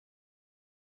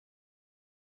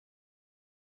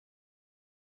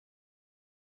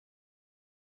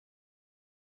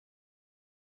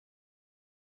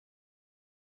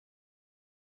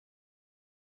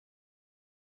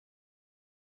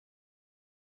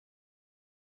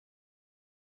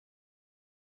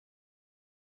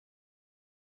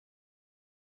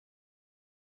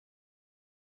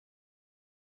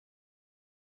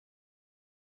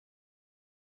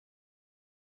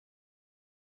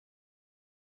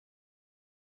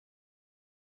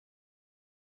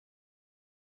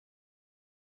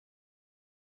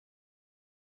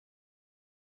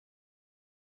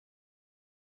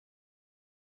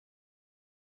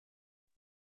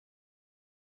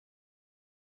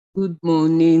Good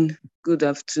morning, good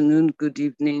afternoon, good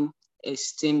evening,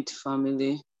 esteemed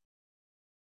family.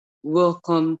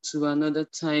 Welcome to another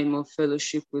time of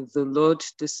fellowship with the Lord.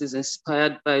 This is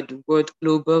inspired by the word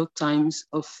Global Times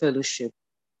of Fellowship.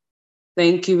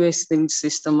 Thank you, esteemed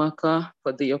Sister Maka,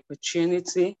 for the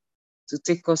opportunity to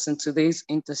take us in today's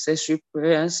intercessory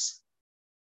prayers.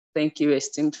 Thank you,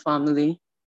 esteemed family,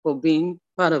 for being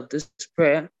part of this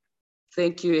prayer.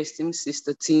 Thank you, esteemed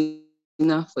Sister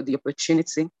Tina, for the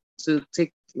opportunity to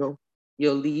take your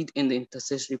lead in the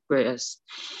intercessory prayers.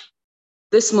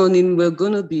 This morning, we're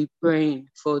going to be praying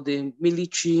for the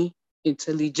military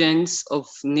intelligence of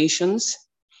nations.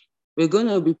 We're going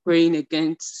to be praying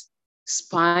against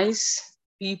spies,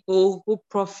 people who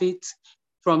profit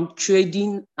from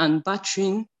trading and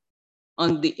battering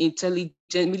on the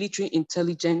military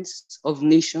intelligence of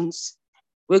nations.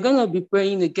 We're going to be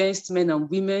praying against men and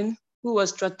women who are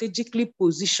strategically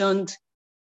positioned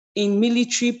in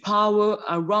military power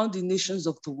around the nations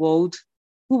of the world,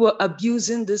 who were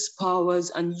abusing these powers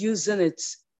and using it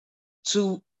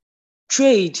to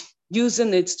trade,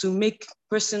 using it to make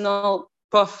personal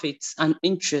profits and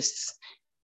interests.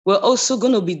 We're also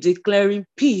going to be declaring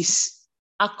peace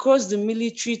across the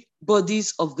military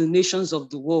bodies of the nations of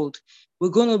the world. We're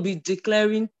going to be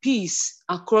declaring peace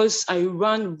across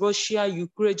Iran, Russia,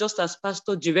 Ukraine, just as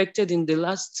Pastor directed in the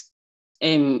last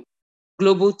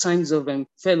Global Times of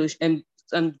Fellowship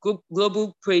and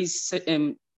Global Praise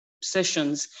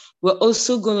sessions. We're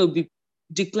also going to be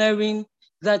declaring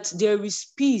that there is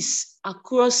peace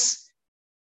across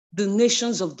the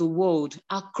nations of the world,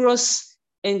 across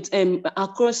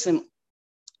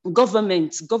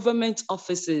government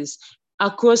offices,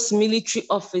 across military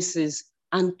offices,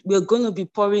 and we're going to be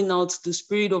pouring out the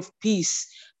spirit of peace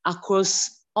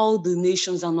across all the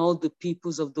nations and all the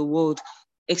peoples of the world.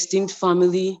 Esteemed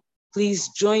family, please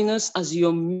join us as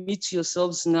you meet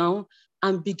yourselves now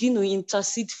and begin to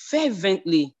intercede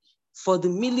fervently for the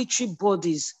military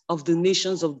bodies of the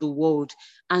nations of the world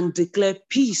and declare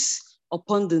peace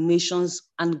upon the nations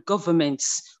and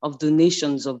governments of the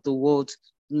nations of the world.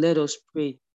 Let us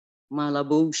pray.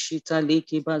 Malabo shita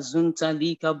leke bazunta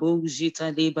lika bo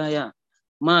jita lebaya.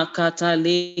 Makata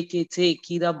leke te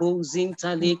kirabo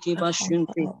zinta leke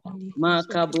bashunte.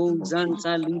 Makabo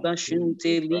zanta liba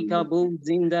shunte lika bo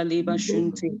zinda liba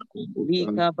shunte.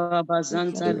 Lika baba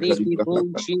zanta leke bo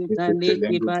shita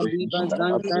leke ba liba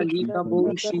zanta lika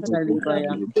bo shita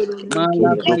lebaya.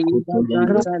 Malaba iba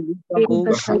zanta lika bo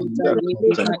shita leke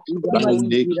ba iba bo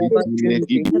zira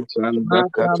bashunte.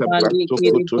 Makaba leke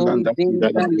bo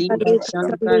zinda liba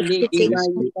shanta leke ba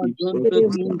iba zunto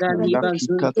zinda liba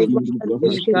zunte.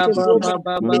 Lika baba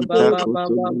baba baba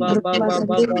baba baba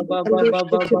baba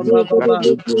baba baba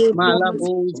Malabo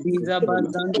ziza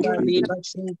bazanta leba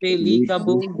shunte lika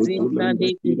bo zinta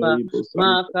leke ba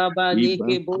makaba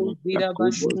leke bo zira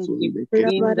bashunte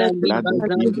inda liba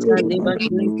zanta leba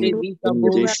shunte lika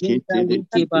bo shinta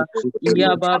leke ba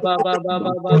ya baba baba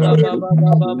baba baba baba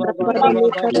baba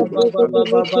ya baba baba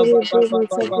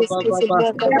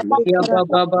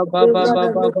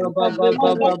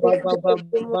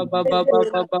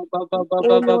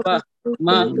baba baba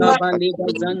Makaba leba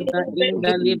zanta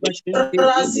inda leba shunte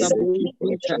lika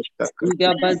bujita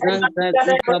iga bazanta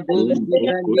lika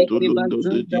bujita leke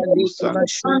bazunta leke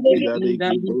bashunte inda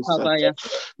lika baya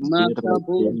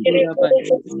makabu zira baya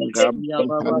ya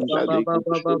baba baba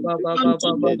baba baba baba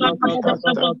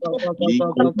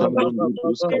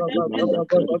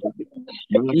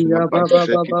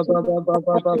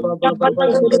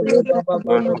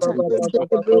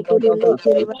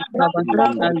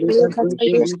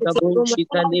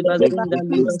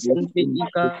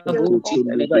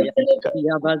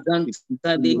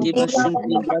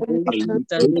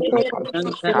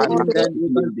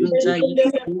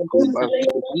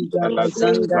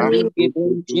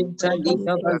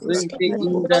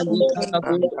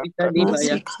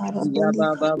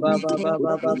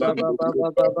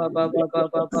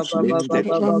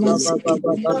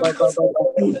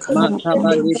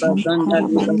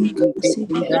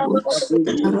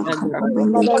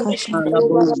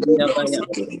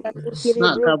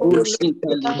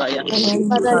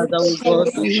Father, oh God,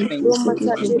 we thank you.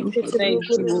 Thank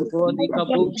you, oh God,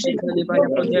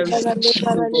 for there is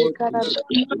peace,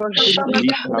 oh God,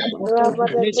 across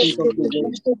the nations of the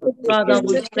world. Father,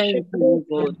 we thank you, oh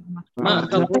God.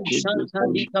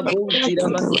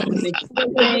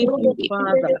 Thank you,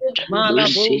 Father.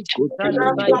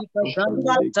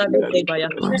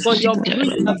 For your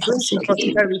breeze brings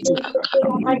prosperity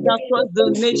across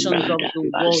the nations of the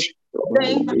world.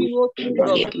 Thank you, O King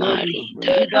of Glory.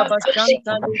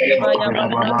 Idabashanta Legevaya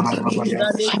Bazanta Inda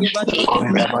Legevashon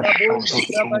Likabo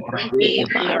Shikabashante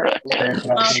Legevaya.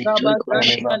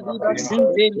 Makabazanta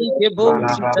Libashinte Ligebo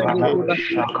Shita Legeva.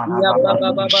 Ya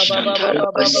baba baba baba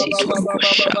baba baba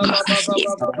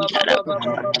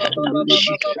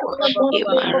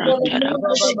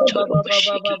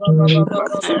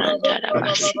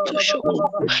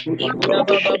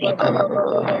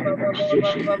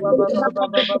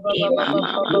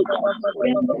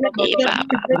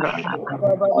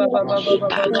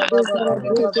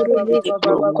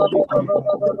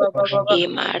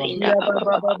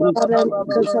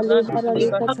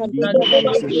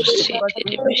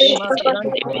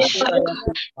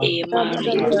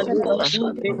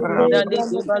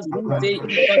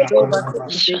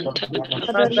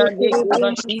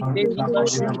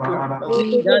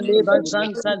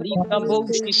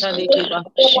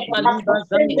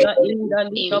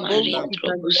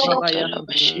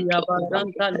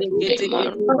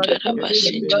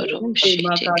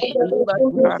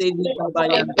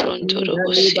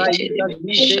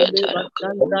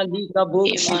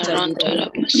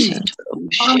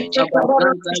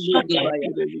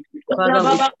Father,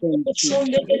 we thank you.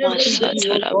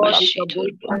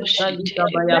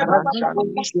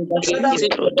 Thank you,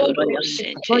 O God,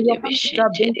 for your peace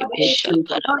that brings prosperity.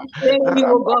 Thank you,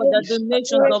 O God, that the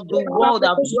nations of the world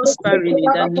are prospering in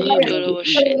the name of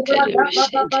Jesus.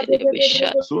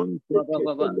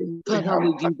 Father,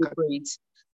 we give you praise.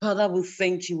 Father, we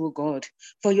thank you, O God,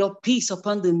 for your peace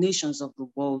upon the nations of the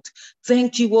world.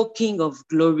 Thank you, O King of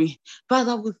glory.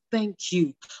 Father, we thank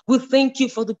you. We thank you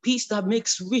for the peace that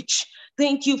makes rich.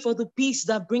 Thank you for the peace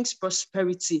that brings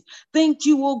prosperity. Thank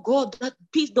you, O God, that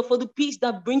peace, for the peace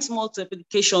that brings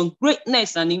multiplication,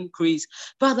 greatness, and increase.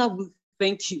 Father, we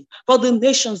thank you for the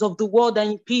nations of the world are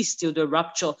in peace till the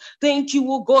rapture. Thank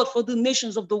you, O God, for the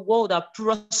nations of the world are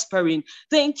prospering.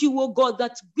 Thank you, O God,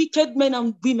 that wicked men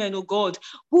and women, O God,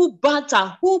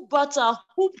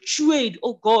 who trade,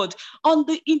 oh God, on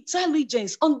the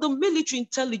intelligence, on the military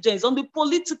intelligence, on the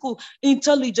political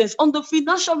intelligence, on the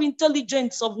financial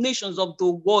intelligence of nations of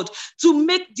the world to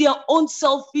make their own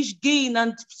selfish gain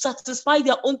and satisfy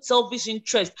their own selfish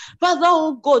interest. Father,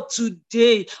 oh God,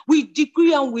 today we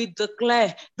decree and we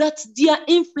declare that their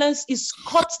influence is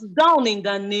cut down in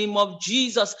the name of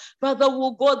Jesus. Father,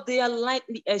 oh God, they are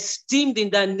lightly esteemed in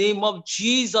the name of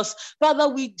Jesus. Father,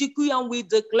 we decree and we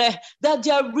declare that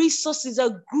their resources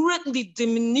are greatly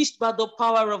diminished by the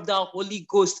power of the Holy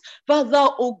Ghost. Father,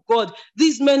 oh God,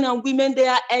 these men and women, they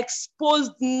are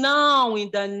exposed now in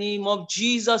the name of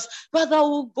Jesus. Father,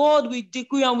 oh God, we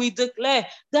decree and we declare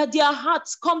that their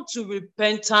hearts come to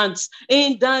repentance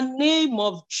in the name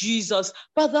of Jesus.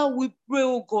 Father, we pray,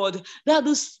 oh God, that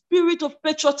the spirit of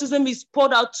patriotism is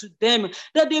poured out to them,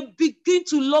 that they begin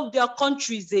to love their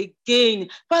countries again.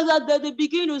 Father, that they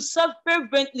begin to serve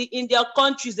fervently in their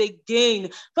countries again.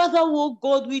 Father, oh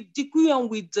God, we decree and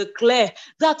we declare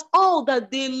that all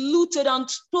that they looted and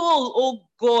stole, oh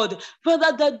God,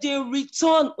 Father, that they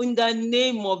return in the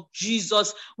name of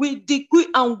Jesus. We decree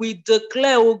and we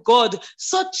declare, oh God,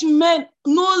 such men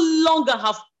no longer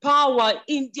have power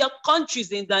in their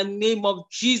countries in the name of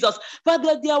Jesus.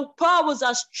 Father, their powers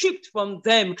are stripped from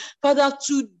them. Father,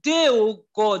 today, oh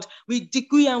God, we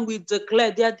decree and we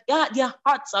declare that their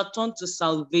hearts are turned to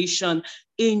salvation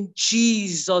in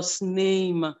Jesus'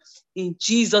 name. In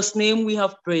Jesus' name we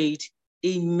have prayed.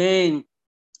 Amen.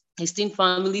 Esteemed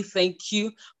family, thank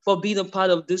you for being a part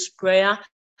of this prayer.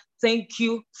 Thank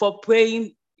you for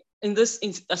praying in this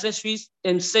accessories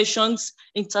and sessions,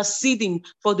 interceding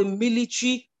for the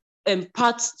military and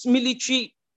parts,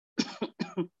 military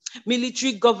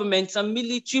governments and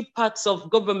military parts of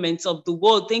governments of the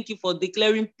world. Thank you for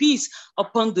declaring peace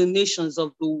upon the nations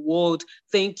of the world.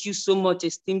 Thank you so much,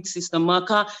 esteemed Sister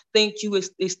Maka. Thank you,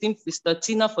 esteemed Sister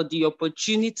Tina, for the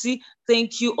opportunity.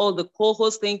 Thank you, all the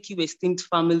co-hosts. Thank you, esteemed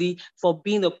family, for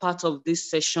being a part of this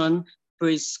session.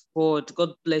 Praise God.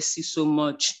 God bless you so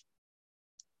much.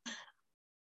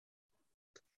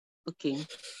 Okay.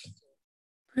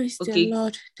 Praise the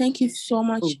Lord. Thank you so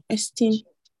much, esteemed.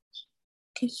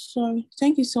 Okay, sorry.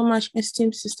 Thank you so much,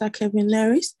 esteemed Sister Kevin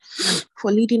Larris,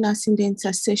 for leading us in the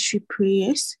intercessory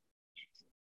prayers.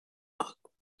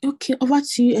 Okay, over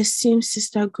to you, esteemed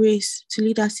Sister Grace, to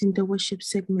lead us in the worship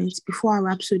segment before our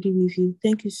Rhapsody review.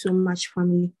 Thank you so much,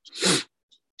 family.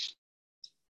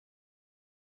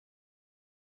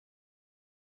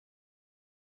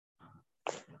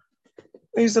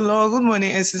 Praise the Lord. Good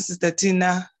morning, Sister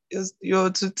Tina.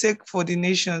 You're to take for the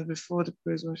nations before the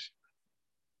praise worship.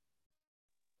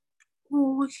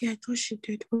 Oh, okay. I thought she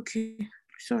did. Okay,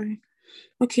 sorry.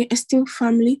 Okay, esteemed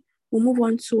family, We'll move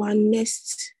on to our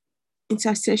next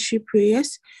intercessory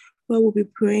prayers, where we'll be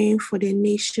praying for the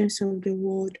nations of the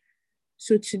world.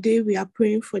 So today we are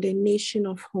praying for the nation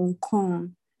of Hong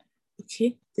Kong.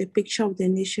 Okay, the picture of the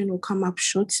nation will come up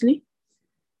shortly.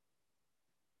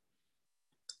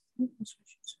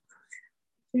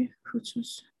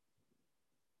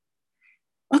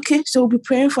 Okay, so we'll be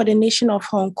praying for the nation of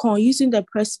Hong Kong using the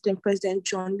President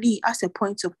John Lee as a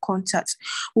point of contact.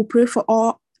 We'll pray for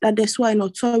all that there's an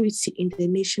authority in the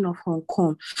nation of Hong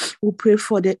Kong. We'll pray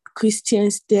for the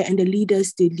Christians there and the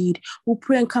leaders they lead. We'll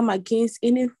pray and come against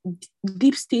any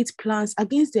deep state plans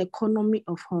against the economy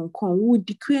of Hong Kong. We'll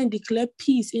decree and declare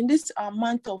peace in this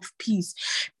month of peace.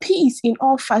 Peace in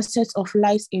all facets of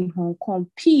life in Hong Kong.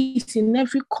 Peace in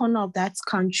every corner of that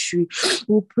country.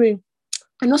 We'll pray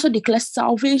and also declare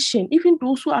salvation. Even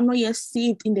those who are not yet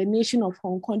saved in the nation of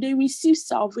Hong Kong, they receive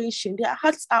salvation. Their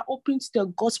hearts are open to the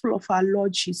gospel of our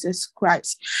Lord Jesus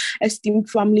Christ. Esteemed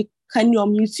family, can you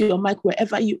unmute your mic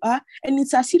wherever you are and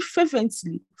intercede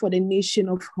fervently for the nation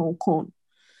of Hong Kong?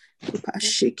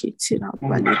 Shake it till our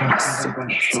body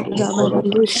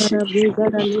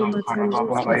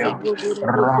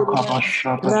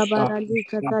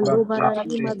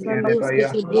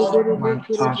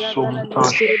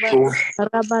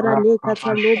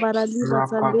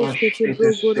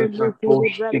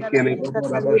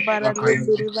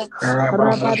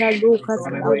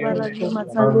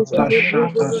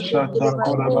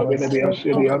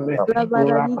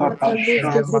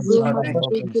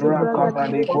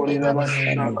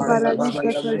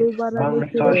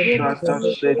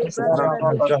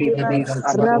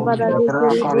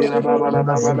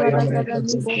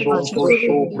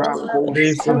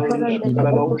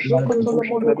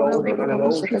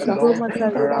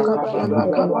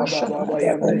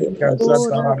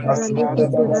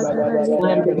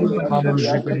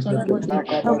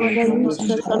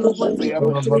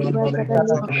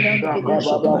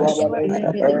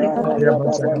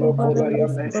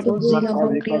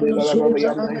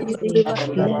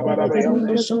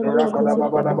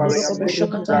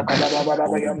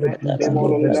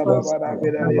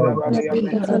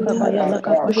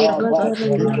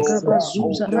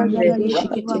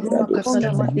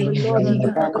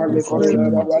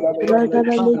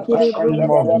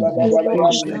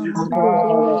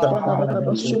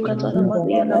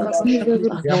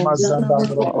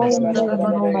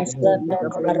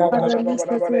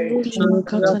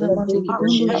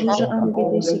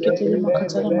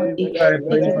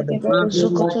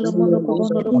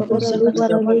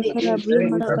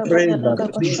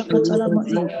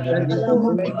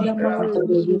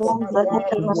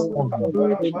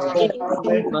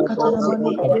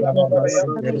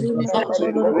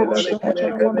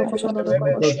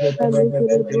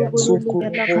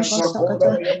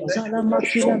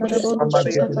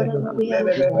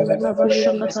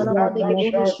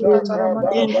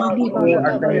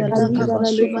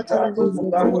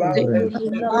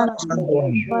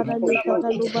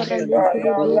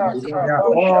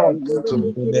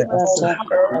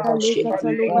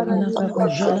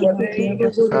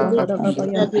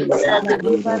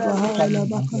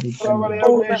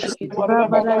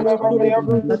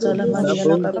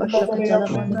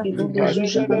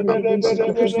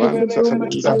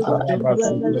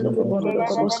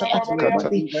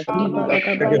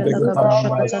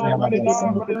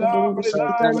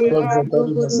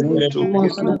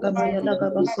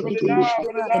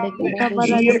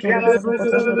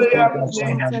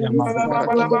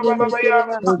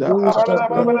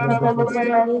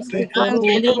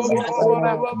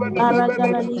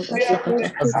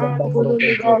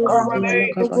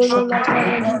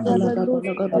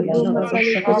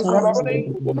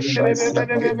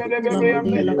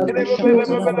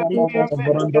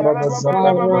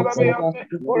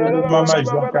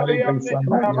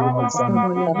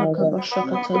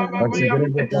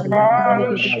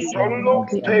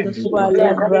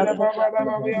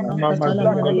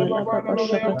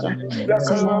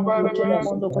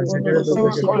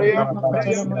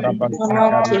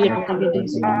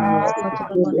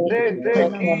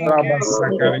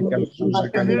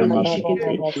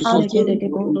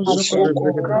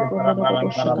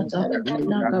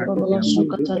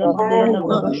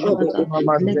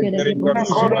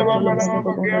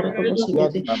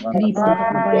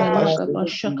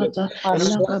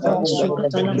Lagaba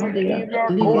Sukatalamandia,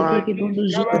 Ligedeki Bundu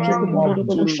Zukutuku Bundu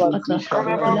Bushata,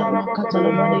 Lama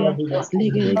Catalamania,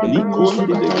 Ligedeki Bundu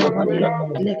Sukatalamandia,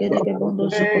 Ligedeki Bundu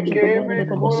Zukutuku Bundu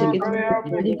Kobosikit,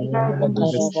 Ligedeki Bundu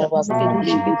Zuja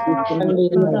Amikedushikit,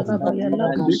 Lagabaya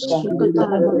Laka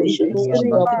Sukatalamandia,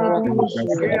 Ligedeki Bundu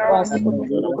Zukutuku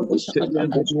Bundu Kobosikata,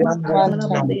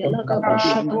 Makatalamandia, Lagaba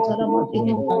Shakatalamandia,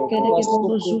 Ligedeki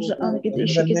Bundu Zuza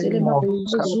Amikedushikitelema,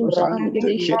 Zuza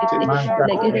Amikedushikit,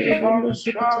 Legedeki Bundu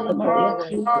Sukatalamandia,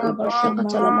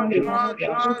 Kabashakatalamandia.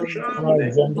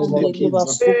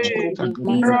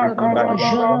 Inagabaya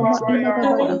Jalama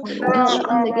Inagabaya Gala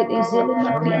Andegede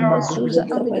Zelema Kianda Zuza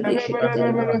Amigede Shikete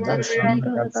Makata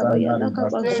Liga Gabaya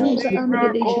Lakaba Zuza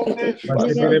Amigede Shikete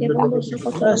Legede Bondo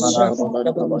Sukata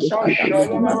Bondo Koboshakata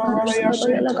Makata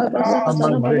Gabaya Lakaba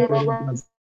Sakata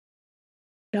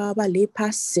Laba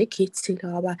lepa sekete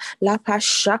laba lapa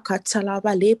shakata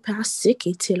laba lepa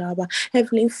sekete laba.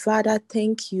 Heavenly Father,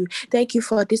 thank you. Thank you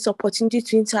for this opportunity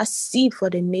to intercede for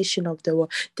the nation of the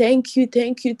world. Thank you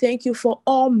for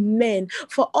all men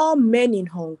in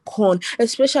Hong Kong,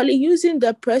 especially using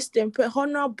the President,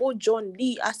 Honorable John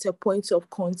Lee, as a point of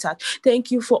contact.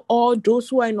 Thank you for all those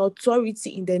who are in authority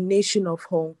in the nation of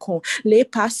Hong Kong.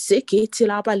 Lepa sekete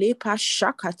laba lepa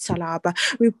shakata laba.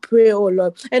 We pray, oh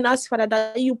Lord, and ask Father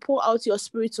that you pour out your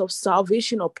spirit of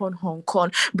salvation upon Hong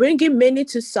Kong, bringing many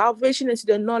to salvation and to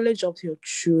the knowledge of your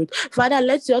truth. Father,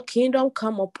 let your kingdom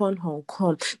come upon Hong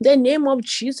Kong. The name of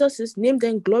Jesus is named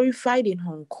and glorified in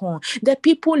Hong Kong. The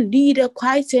people lead a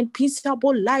quiet and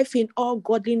peaceable life in all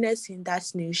godliness in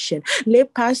that nation. In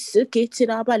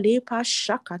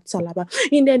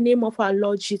the name of our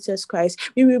Lord Jesus Christ,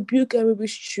 we rebuke and we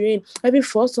restrain every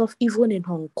force of evil in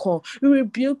Hong Kong. We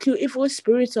rebuke you, evil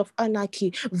spirits of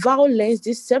anarchy, violence,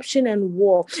 deception, and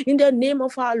war. In the name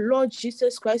of our Lord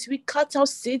Jesus Christ, we cut out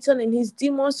Satan and his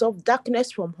demons of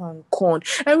darkness from Hong Kong,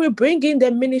 and we bring in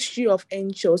the ministry of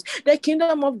angels. The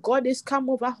kingdom of God is come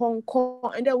over Hong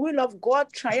Kong, and the will of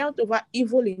God triumph over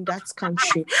evil in that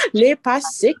country. Lepa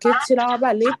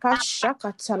seketilaba, lepa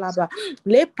shakatalaba,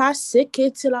 lepa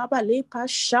seketilaba, lepa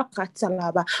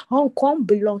shakatalaba. Hong Kong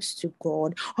belongs to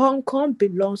God. Hong Kong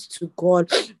belongs to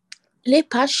God.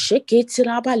 Lepa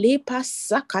sheketilaba, lepa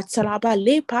sakatalaba,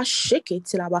 lepa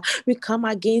sheketilaba. We come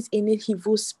against any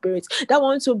evil spirits that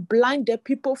want to blind the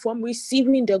people from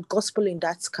receiving the gospel in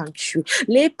that country.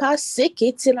 Lepa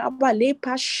seketilaba,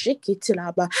 lepa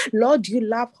sheketilaba. Lord, you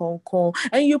love Hong Kong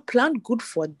and you plan good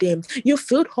for them. You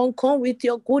filled Hong Kong with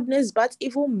your goodness, but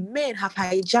evil men have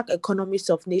hijacked economies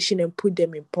of nation and put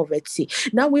them in poverty.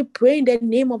 Now we pray in the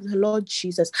name of the Lord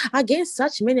Jesus against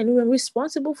such men and women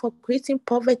responsible for creating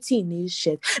poverty in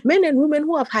nations. Men and women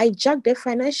who have hijacked the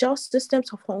financial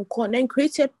systems of Hong Kong and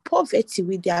created poverty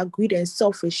with their greed and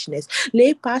selfishness.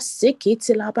 Lepa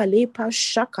seketilaba, lepa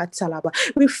shakatalaba.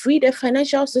 We free the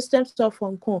financial systems of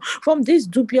Hong Kong from these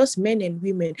dubious men and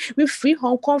women. We free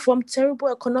Hong Kong from terrible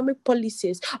economic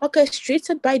policies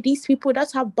orchestrated by these people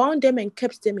that have bound them and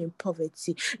kept them in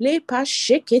poverty. Lepa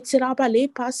sheketilaba,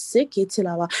 lepa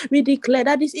seketilaba. We declare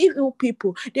that these evil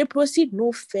people, they proceed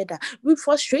no further. We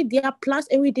frustrate their plans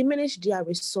and we diminish their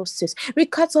resources. We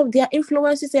cut off their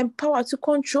influences and power to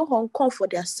control Hong Kong for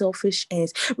their selfish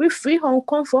ends. We free Hong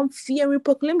Kong from fear and we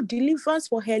proclaim deliverance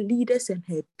for her leaders and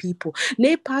her people.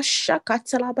 Lepa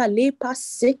shakatalaba, lepa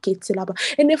seketilaba.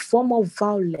 Any form of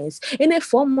violence,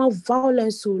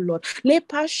 oh Lord.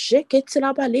 Lepa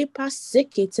sheketilaba, lepa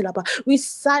seketilaba. We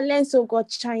silence, oh God,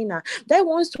 China that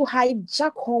wants to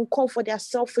hijack Hong Kong for their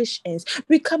selfish ends.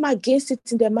 We come against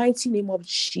it in the mighty name of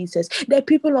Jesus. The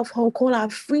people of Hong Kong are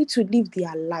free to live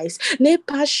their lives.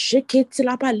 Lepa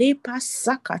sheketilaba, lepa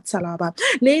sakatalaba,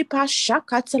 lepa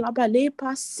shakatalaba,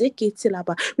 lepa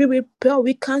seketilaba. We repel,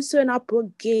 we cancel and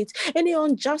abrogate any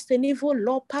unjust and evil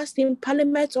law passed in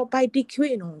Parliament or by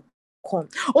decree in Hong Kong.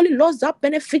 Only laws that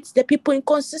benefits the people in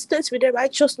consistency with the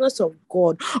righteousness of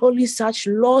God. Only such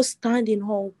laws stand in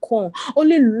Hong Kong.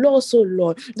 Only laws, oh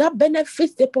Lord, that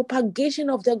benefits the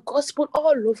propagation of the gospel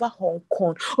all over Hong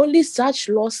Kong. Only such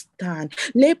laws stand.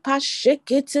 Lepa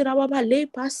sheketilaba,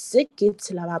 lepa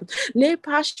seketilaba,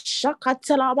 lepa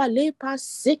shakatalaba, lepa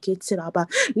seketilaba,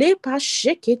 lepa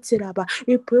sheketilaba.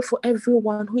 We pray for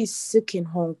everyone who is sick in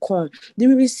Hong Kong. They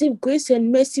will receive grace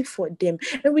and mercy for them.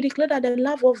 And we declare that the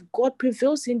love of God God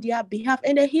prevails in their behalf,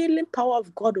 and the healing power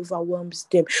of God overwhelms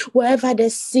them. Wherever the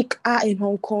sick are in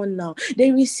Hong Kong now,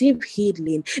 they receive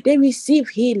healing. They receive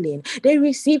healing. They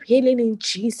receive healing in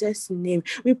Jesus' name.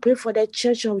 We pray for the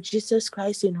Church of Jesus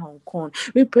Christ in Hong Kong.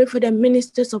 We pray for the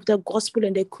ministers of the gospel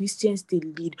and the Christians they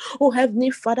lead. Oh,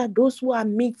 Heavenly Father, those who are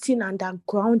meeting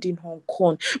underground in Hong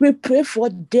Kong, we pray for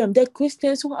them. The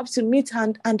Christians who have to meet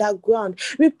underground,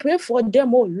 we pray for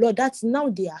them, oh Lord, that now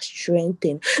they are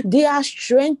strengthened. They are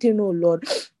strengthened, oh Lord.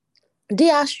 They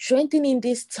are strengthening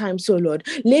this time, so Lord.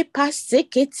 We pray,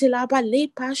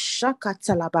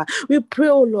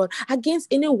 oh Lord, against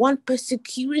anyone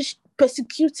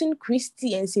persecuting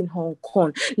Christians in Hong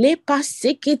Kong.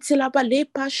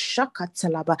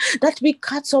 That we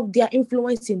cut off their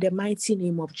influence in the mighty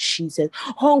name of Jesus.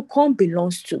 Hong Kong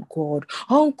belongs to God.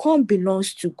 Hong Kong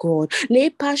belongs to God.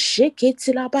 We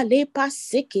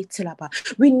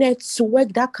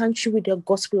network that country with the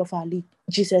gospel of our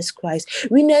Jesus Christ.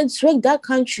 We network that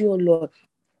country, oh Lord,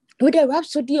 with a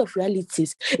rhapsody of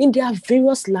realities in their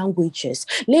various languages.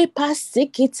 We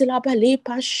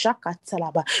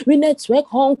network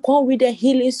Hong Kong with the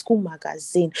Healing School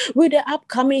magazine, with the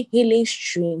upcoming healing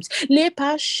streams. There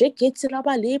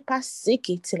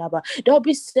will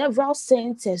be several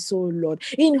centers, oh Lord,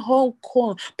 in Hong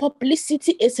Kong.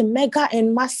 Publicity is mega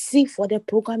and massive for the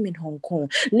program in Hong Kong.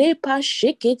 The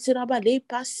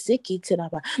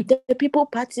people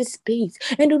participate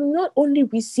and do not only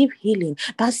receive healing,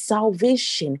 but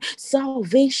salvation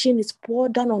is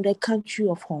poured down on the country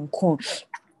of Hong Kong.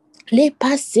 In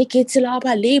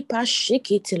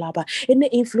the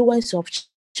influence of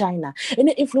China, and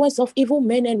the influence of evil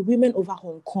men and women over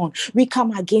Hong Kong, we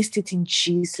come against it in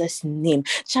Jesus' name.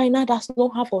 China does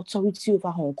not have authority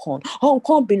over Hong Kong. Hong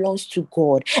Kong belongs to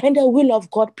God, and the will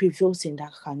of God prevails in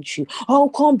that country. Hong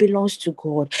Kong belongs to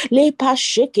God. Any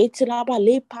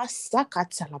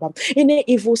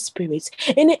evil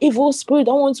spirit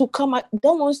that wants to come, that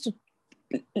wants to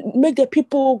make the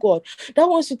people, God, that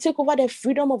wants to take over the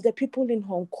freedom of the people in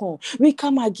Hong Kong, we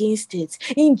come against it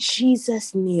in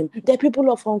Jesus' name. The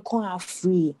people of Hong Kong are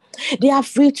free. They are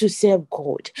free to serve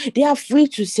God. They are free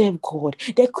to serve God.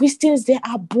 The Christians, they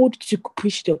are bold to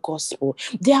preach the gospel.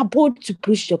 They are bold to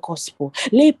preach the gospel.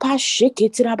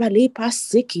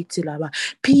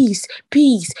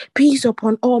 Peace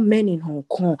upon all men in Hong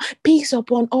Kong. Peace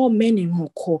upon all men in Hong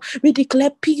Kong. We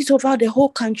declare peace over the whole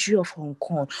country of Hong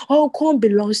Kong. Hong Kong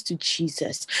belongs to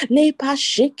Jesus.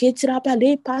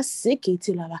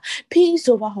 Peace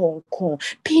over Hong Kong.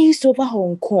 Peace over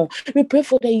Hong Kong. We pray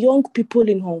for the young people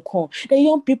in Hong Kong, the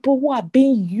young people who are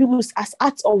being used as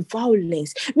acts of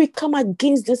violence. We come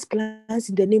against these plans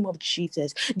in the name of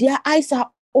Jesus. Their eyes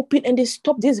are open and they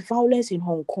stop this violence in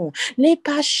Hong Kong.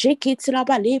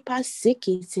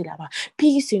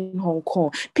 Peace in Hong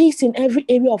Kong. Peace in every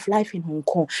area of life in Hong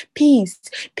Kong. Peace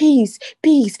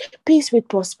with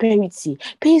prosperity.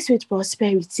 Peace with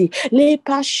prosperity.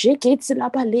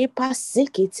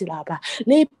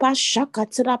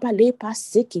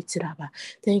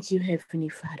 Thank you, Heavenly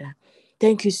Father.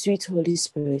 Thank you, sweet Holy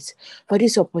Spirit, for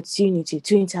this opportunity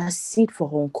to intercede for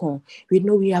Hong Kong. We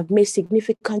know we have made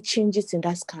significant changes in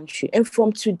that country, and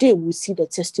from today, we'll see the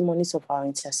testimonies of our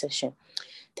intercession.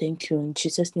 Thank you. In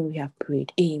Jesus' name we have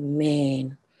prayed.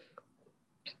 Amen.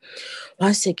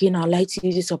 Once again, I'd like to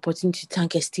use this opportunity to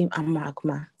thank esteemed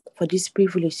Amagma for this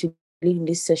privilege to lead in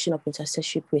this session of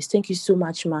intercessory praise. Thank you so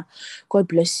much, Ma. God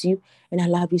bless you, and I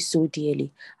love you so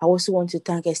dearly. I also want to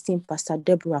thank esteemed Pastor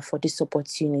Deborah for this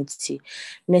opportunity.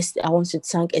 Next, I want to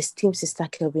thank esteemed Sister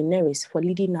Kelvin Neris for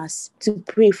leading us to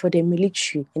pray for the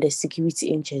military and the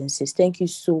security agencies. Thank you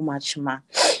so much, Ma.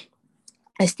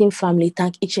 Esteemed family,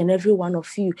 thank each and every one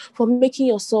of you for making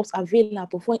yourselves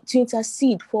available to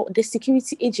intercede for the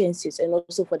security agencies and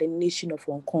also for the nation of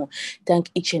Hong Kong. Thank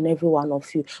each and every one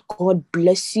of you. God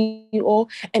bless you all,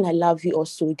 and I love you all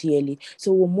so dearly.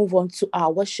 So we'll move on to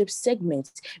our worship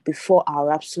segment before our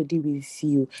Rhapsody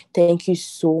review. Thank you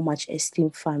so much,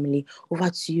 esteemed family. Over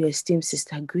to you, esteemed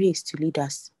Sister Grace, to lead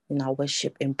us in our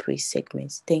worship and praise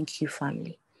segments. Thank you,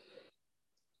 family.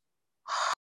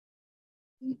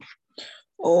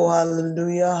 Oh,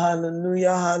 hallelujah,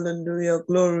 hallelujah, hallelujah.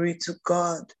 Glory to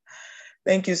God.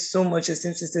 Thank you so much,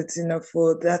 esteemed Sister Tina,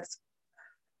 for that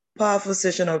powerful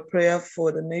session of prayer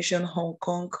for the nation Hong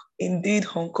Kong. Indeed,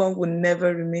 Hong Kong will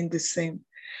never remain the same.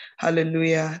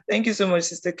 Hallelujah. Thank you so much,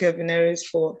 Sister Kevin Harris,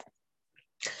 for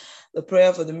the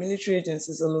prayer for the military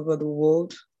agencies all over the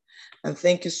world. And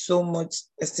thank you so much,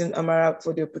 esteemed Amara,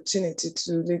 for the opportunity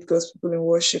to lead God's people in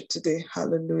worship today.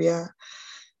 Hallelujah.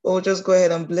 Oh, just go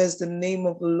ahead and bless the name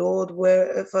of the Lord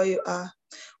wherever you are,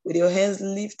 with your hands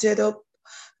lifted up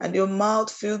and your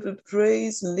mouth filled with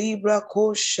praise. Libra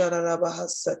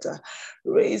kosharabahasata.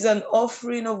 Raise an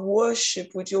offering of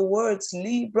worship with your words.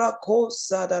 Libra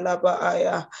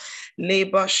kosadalabaaya.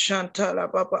 Leba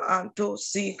shantalababa anto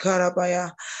si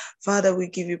karabaya. Father, we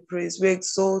give you praise. We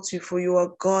exalt you, for you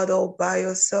are God all by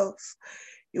yourself.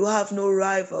 You have no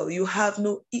rival. You have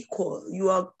no equal. You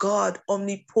are God,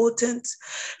 omnipotent.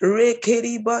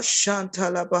 Rekeriba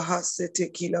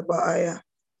shantalabahasete kilabaaya.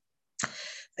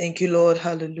 Thank you, Lord.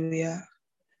 Hallelujah.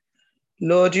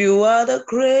 Lord, you are the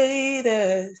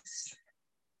greatest,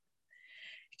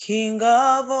 King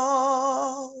of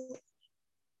all,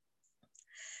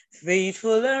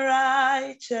 faithful and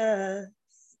righteous.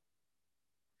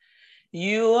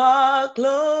 You are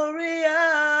glorious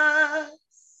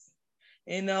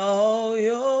in all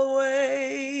your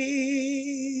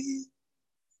ways.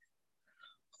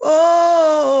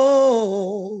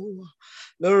 Oh,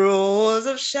 the rose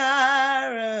of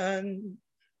Sharon,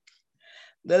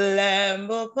 the Lamb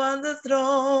upon the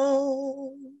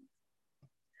throne,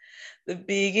 the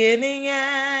beginning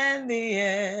and the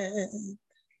end.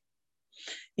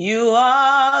 You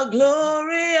are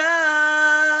glorious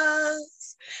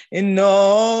in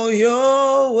all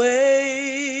your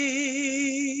ways.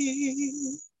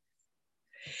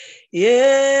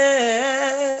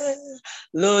 Yeah,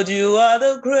 Lord, you are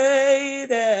the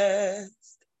greatest,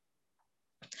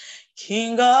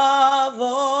 King of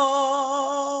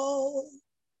all,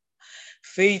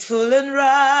 faithful and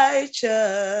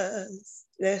righteous.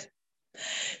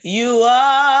 You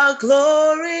are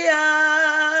glorious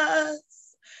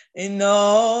in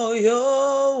all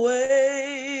your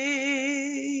ways.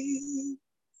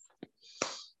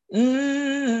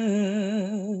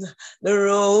 The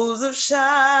rose of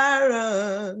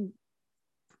Sharon,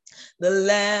 the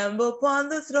Lamb upon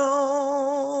the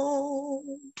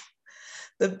throne,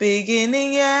 the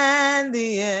beginning and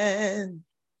the end.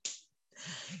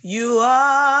 You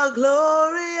are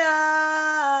glorious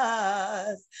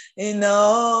in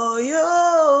all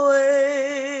your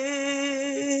ways.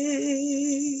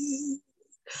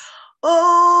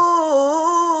 Oh,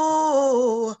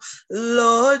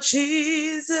 Lord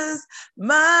Jesus,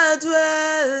 my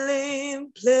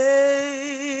dwelling place.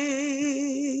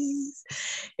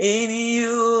 In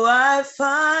you I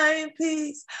find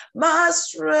peace, my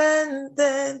strength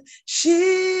and shield.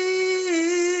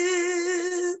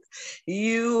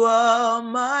 You are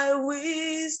my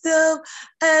wisdom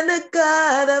and the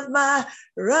God of my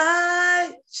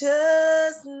righteousness.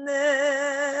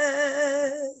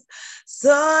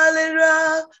 Solid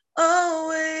rock on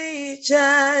which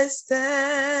I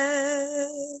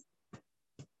stand.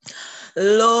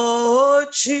 Lord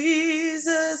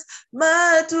Jesus,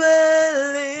 my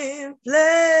dwelling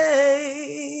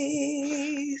place.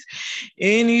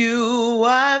 In you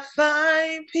I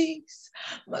find peace,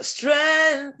 my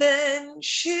strength and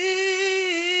shield.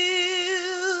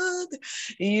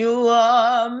 You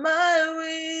are my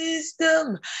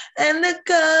wisdom and the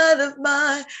God of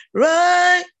my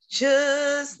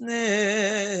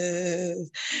righteousness.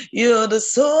 You're the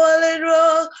solid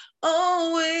rock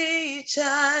on which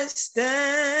I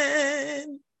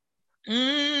stand.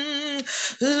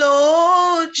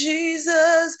 Lord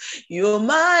Jesus, you're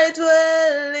my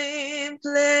dwelling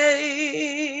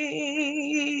place.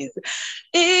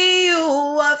 In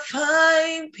you I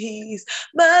find peace,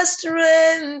 my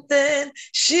strength and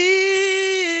shield.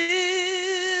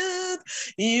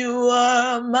 You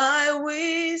are my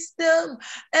wisdom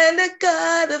and the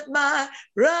God of my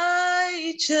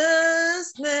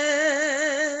righteousness.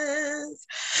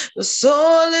 The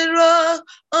solid rock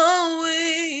on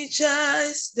which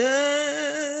I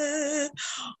stand.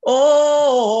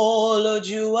 Oh, Lord,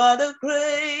 you are the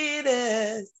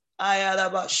greatest.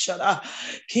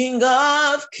 King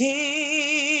of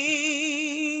kings,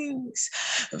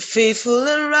 faithful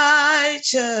and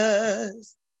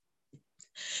righteous.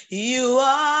 You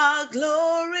are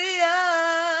glorious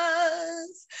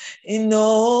in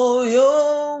all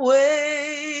your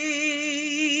ways.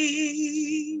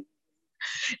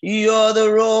 You're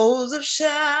the rose of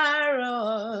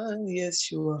Sharon,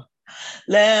 yes you are,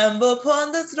 Lamb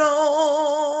upon the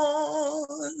throne,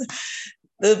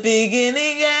 the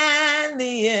beginning and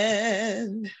the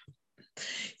end.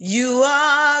 You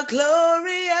are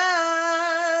glorious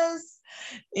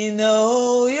in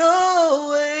all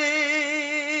your ways.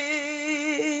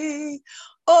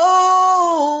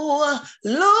 Oh,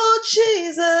 Lord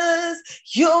Jesus,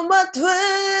 you're my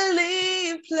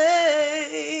dwelling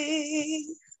place.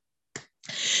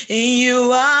 In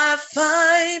you I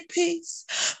find peace,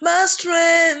 my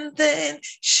strength and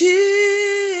shield.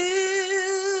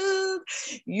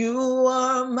 You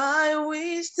are my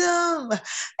wisdom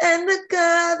and the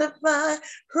God of my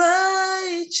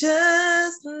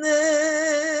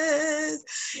righteousness.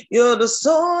 You're the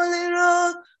solid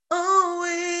rock on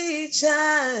which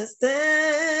I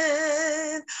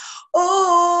stand.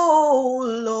 Oh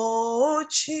Lord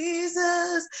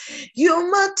Jesus,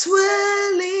 you're my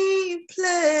dwelling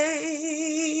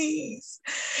place.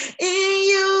 In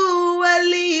you I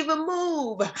live and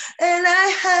move, and I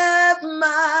have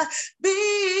my being.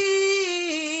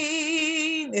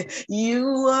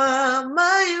 You are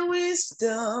my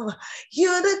wisdom.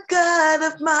 You're the God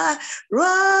of my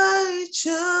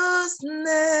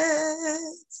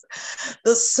righteousness.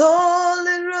 The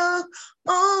solid rock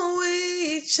on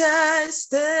which I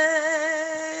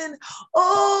stand.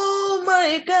 Oh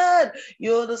my God,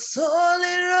 you're the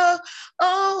solid rock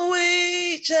on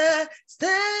which I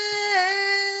stand.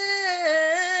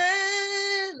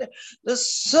 The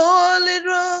solid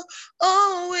rock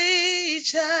on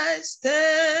which I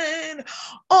stand.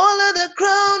 All of the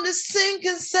ground is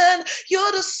sinking sand.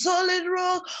 You're the solid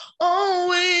rock on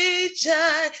which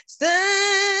I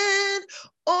stand.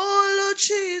 Oh Lord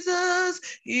Jesus,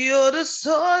 you're the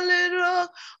solid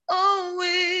rock on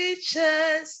which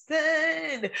I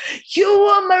stand. You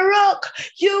are my rock,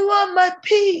 you are my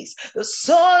peace, the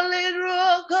solid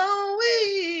rock on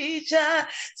which I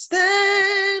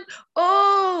stand.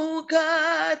 Oh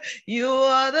God, you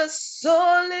are the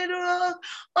solid rock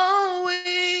on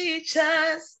which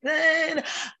I stand.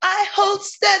 I hold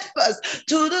steadfast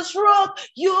to this rock.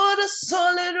 You are the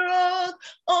solid rock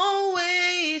on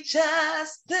which I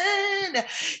stand.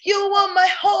 You are my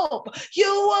hope. You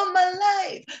are my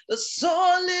life. The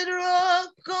solid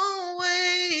rock on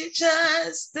which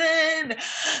I stand.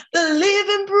 The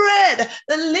living bread,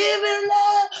 the living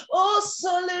life. Oh,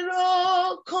 solid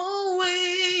rock on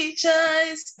which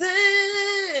I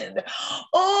stand.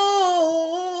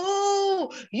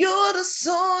 Oh, you're the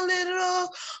solid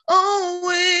rock on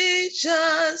which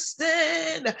I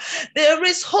stand. There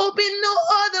is hope in no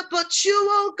other but you,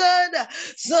 oh God,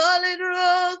 solid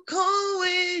rock on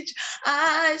which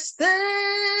I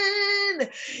stand.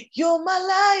 You're my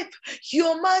life,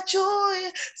 you're my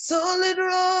joy, solid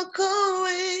rock on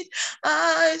which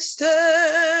I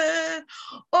stand.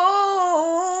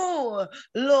 Oh,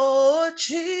 Lord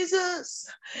Jesus,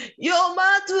 you're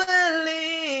my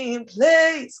dwelling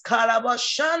place.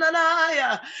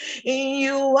 Karabashananaya. In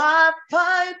you I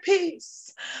find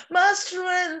peace, my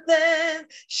strength and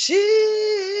shield.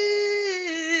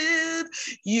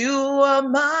 You are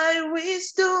my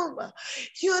wisdom.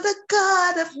 You're the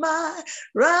God of my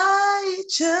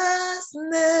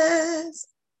righteousness.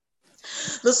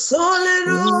 The solid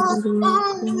rock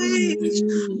on which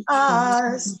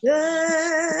I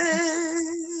stand.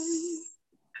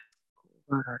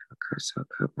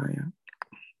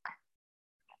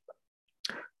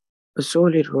 A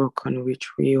solid rock on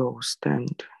which we all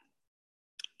stand.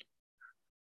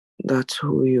 That's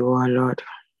who you are, Lord.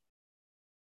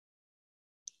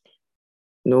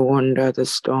 No wonder the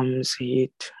storms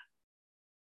hit,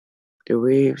 the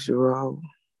waves roll,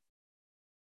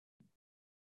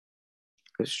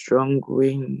 the strong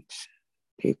winds,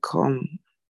 they come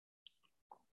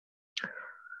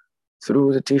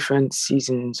through the different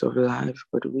seasons of life,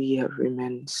 but we have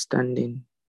remained standing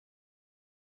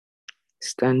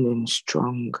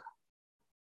strong,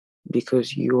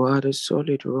 because you are the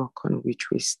solid rock on which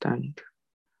we stand.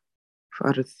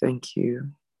 Father, thank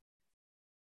you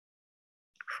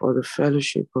for the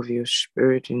fellowship of your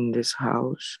Spirit in this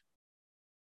house,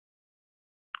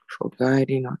 for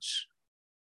guiding us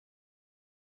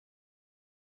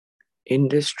in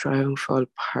this triumphal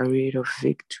parade of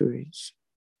victories,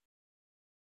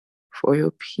 for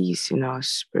your peace in our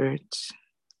spirits.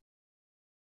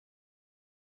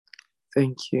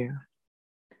 Thank you.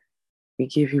 We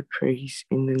give you praise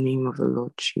in the name of the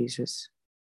Lord Jesus.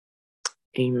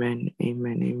 Amen,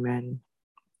 amen, amen.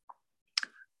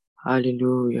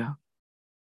 Hallelujah.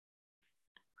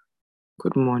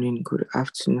 Good morning, good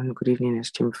afternoon, good evening,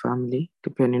 esteemed family,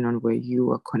 depending on where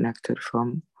you are connected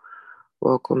from.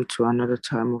 Welcome to another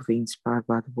time of the Inspired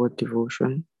by the Word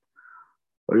devotion.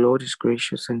 The Lord is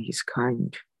gracious and He's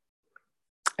kind.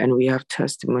 And we have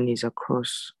testimonies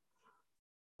across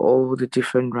all the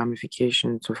different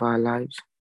ramifications of our lives.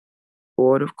 The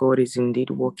Word of God is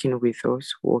indeed working with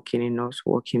us, working in us,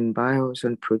 working by us,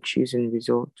 and producing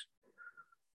results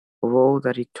of all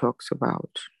that it talks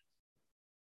about.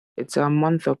 It's a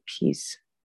month of peace.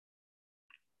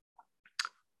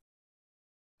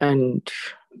 And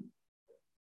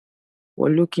we're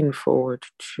looking forward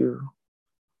to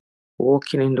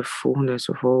walking in the fullness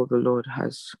of all the Lord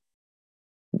has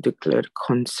declared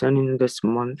concerning this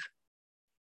month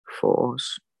for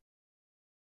us.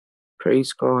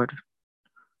 Praise God.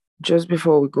 Just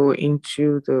before we go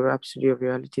into the Rhapsody of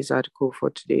Realities article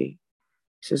for today,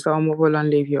 Sister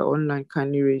Omobolanle, if you're online,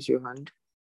 kindly raise your hand.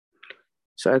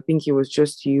 So I think it was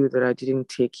just you that I didn't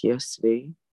take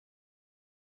yesterday.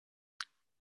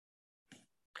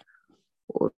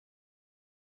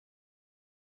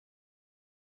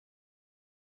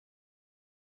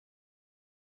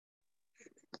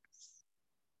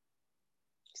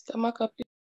 Sister Maka, please.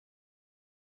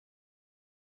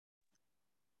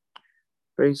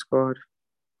 Praise God.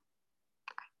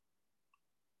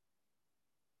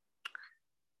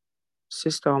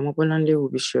 Sister Omobolanle will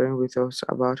be sharing with us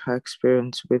about her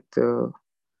experience with the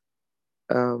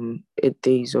 8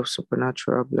 days of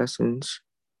supernatural blessings.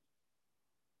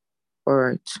 All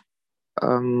right.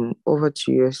 Over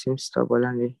to you, Sister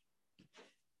Bolanle.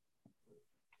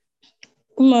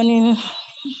 Good morning,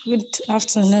 good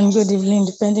afternoon, good evening,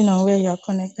 depending on where you're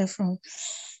connected from.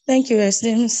 Thank you,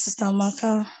 esteemed Sister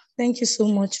Maka. Thank you so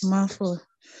much, Ma, for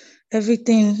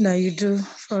everything that you do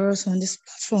for us on this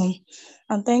platform.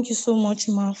 And thank you so much,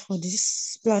 Ma, for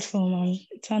this platform. I'm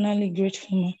eternally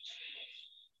grateful, Ma.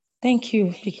 Thank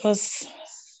you, because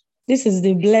this is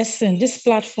the blessing. This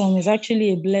platform is actually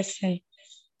a blessing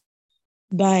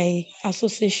by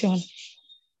association.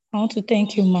 I want to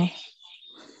thank you, Ma.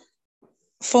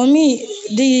 For me,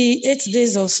 the 8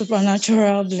 days of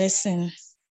supernatural blessing,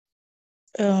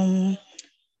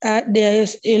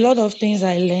 there's a lot of things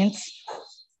I learned,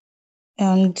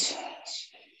 and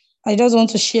I just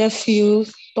want to share a few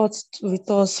thoughts with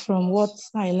us from what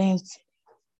I learned.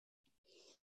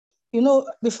 You know,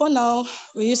 before now,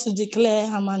 we used to declare,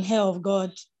 I'm an heir of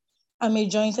God. I'm a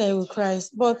joint heir with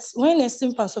Christ. But when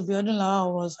esteemed Pastor Biodun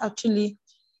was actually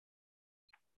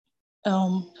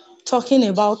talking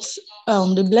about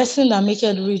the blessing that make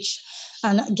it rich,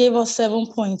 and gave us 7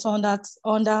 points on that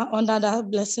under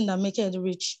that blessing that make it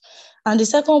rich. And the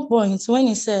second point, when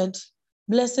he said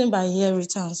blessing by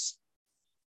inheritance,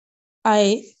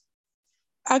 I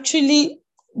actually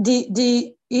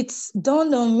it's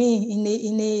dawned on me in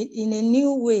a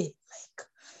new way,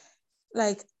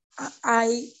 like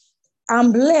I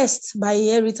am blessed by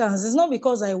inheritance. It's not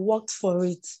because I worked for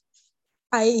it.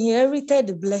 I inherited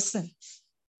the blessing.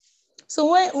 So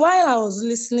while I was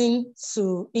listening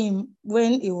to him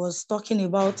when he was talking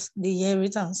about the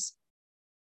inheritance,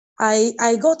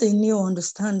 I got a new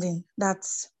understanding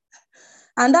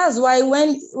and that's why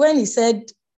when he said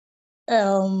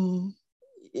when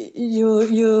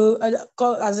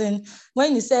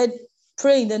he said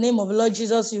pray in the name of the Lord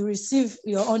Jesus, you receive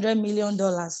your $100 million.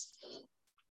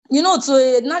 You know,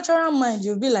 to a natural mind,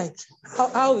 you'll be like,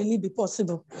 how will it be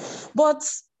possible? But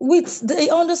with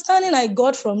the understanding I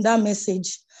got from that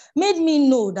message, made me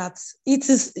know that it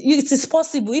is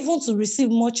possible even to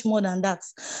receive much more than that.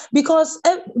 Because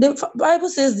the Bible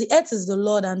says the earth is the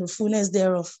Lord and the fullness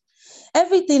thereof.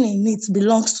 Everything in it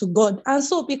belongs to God. And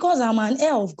so because I'm an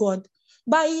heir of God,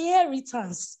 by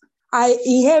inheritance, I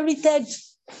inherited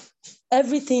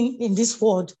everything in this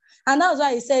world. And that's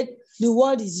why he said, the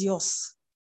world is yours.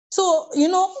 So, you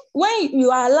know, when you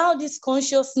allow this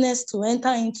consciousness to enter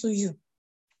into you,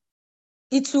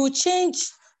 it will change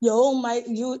your own mind.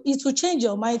 It will change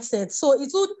your mindset. So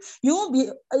it's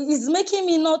making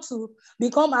me not to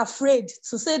become afraid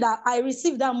to say that I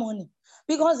received that money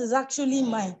because it's actually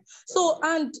mine. So,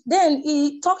 and then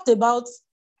he talked about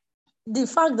the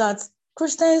fact that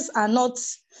Christians are not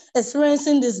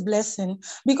experiencing this blessing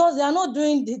because they are not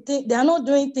doing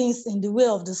things in the way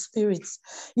of the Spirit.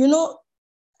 You know,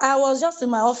 I was just in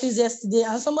my office yesterday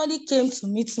and somebody came to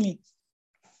meet me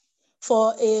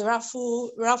for a raffle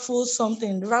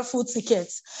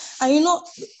tickets. And you know,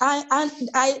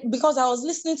 I because I was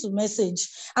listening to message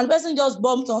and the person just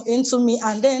bumped into me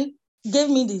and then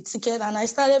gave me the ticket and I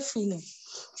started feeling.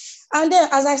 And then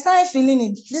as I started feeling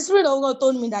it, the Spirit of God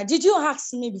told me that, did you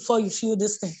ask me before you feel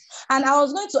this thing? And I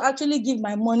was going to actually give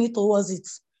my money towards it.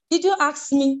 Did you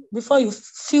ask me before you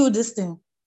feel this thing?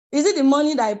 Is it the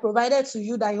money that I provided to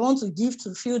you that you want to give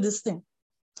to feel this thing?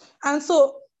 And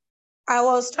so I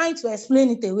was trying to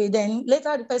explain it away. Then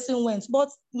later the person went, but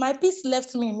my peace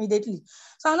left me immediately.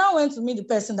 So I now went to meet the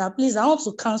person that, please, I want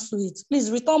to cancel it.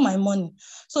 Please return my money.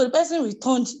 So the person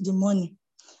returned the money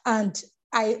and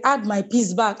I had my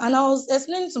peace back. And I was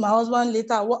explaining to my husband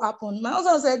later what happened. My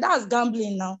husband said, that's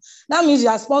gambling now. That means you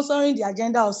are sponsoring the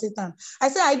agenda of Satan. I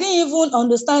said, I didn't even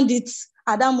understand it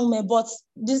at that moment, but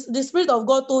the Spirit of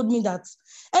God told me that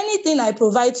Anything I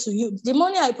provide to you, the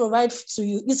money I provide to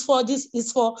you is for this,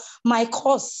 is for my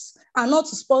cause and not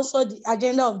to sponsor the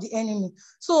agenda of the enemy.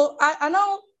 So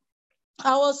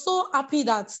I was so happy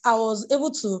that I was able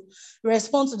to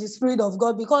respond to the Spirit of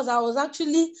God, because I was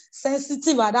actually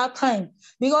sensitive at that time.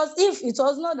 Because if it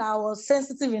was not that I was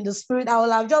sensitive in the Spirit, I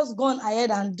would have just gone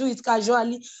ahead and do it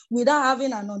casually without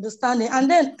having an understanding. And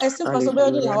then Pastor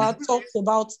Lawal talked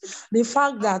about the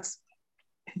fact that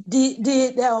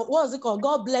the what's it called?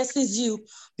 God blesses you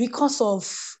because of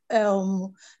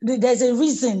there's a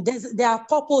reason. There are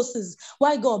purposes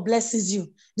why God blesses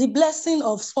you. The blessing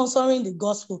of sponsoring the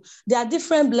gospel. There are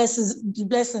different blessings. The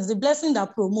blessing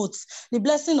that promotes, the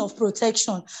blessing of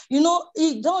protection.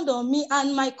 It dawned on me,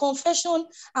 and my confession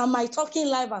and my talking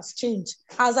life has changed.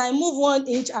 As I move 1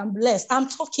 inch, I'm blessed. I'm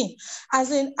talking,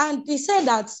 and he said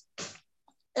that.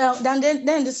 Then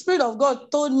the Spirit of God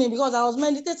told me, because I was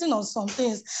meditating on some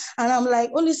things, and I'm like,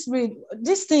 Holy Spirit,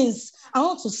 these things, I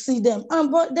want to see them.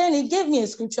 But then he gave me a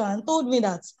scripture and told me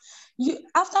that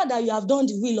after that you have done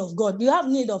the will of God, you have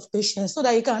need of patience so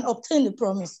that you can obtain the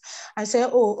promise. I said,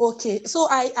 oh, okay. So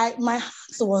my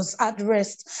heart was at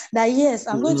rest that yes,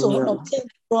 I'm going to obtain the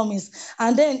promise.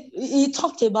 And then he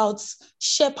talked about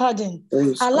shepherding.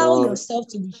 Allow yourself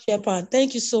to be shepherded.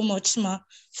 Thank you so much, Ma,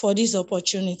 for this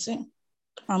opportunity.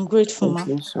 I'm grateful, Thank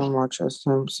you so much,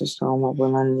 Sister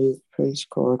Omobolani. Praise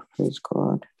God, praise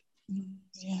God.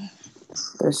 Yeah.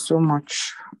 There's so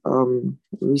much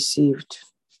received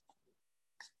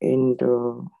in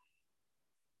the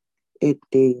 8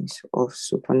 days of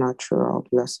supernatural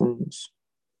blessings.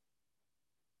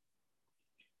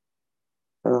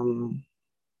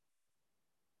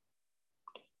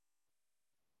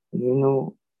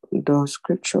 The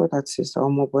scripture that Sister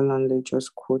Omobolani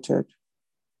just quoted,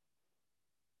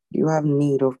 you have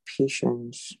need of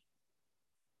patience.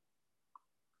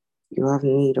 You have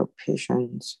need of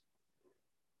patience.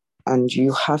 And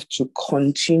you have to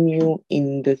continue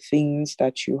in the things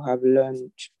that you have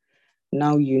learned.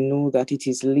 Now you know that it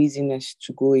is laziness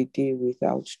to go a day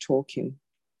without talking.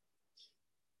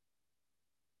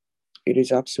 It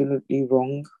is absolutely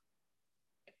wrong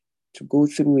to go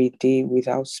through a day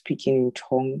without speaking in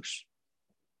tongues,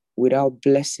 without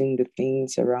blessing the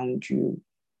things around you,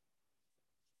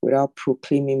 without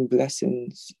proclaiming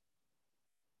blessings.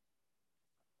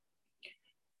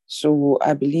 So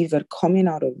I believe that coming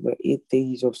out of the 8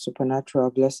 days of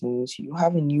supernatural blessings, you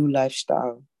have a new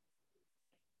lifestyle.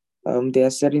 There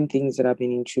are certain things that have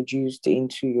been introduced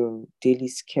into your daily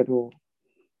schedule.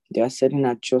 There are certain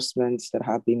adjustments that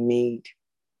have been made.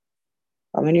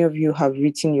 How many of you have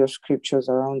written your scriptures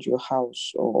around your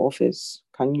house or office?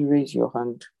 Can you raise your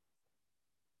hand?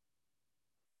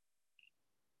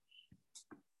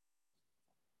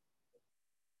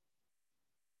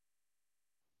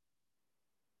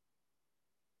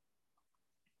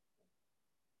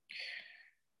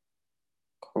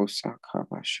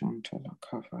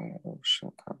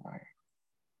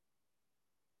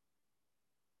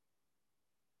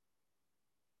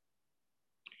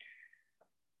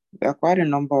 There are quite a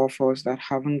number of us that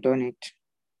haven't done it.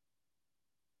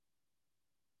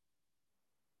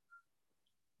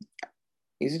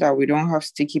 Is it that we don't have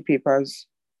sticky papers?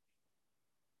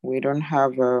 We don't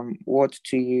have what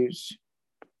to use?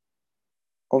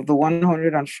 Of the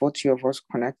 140 of us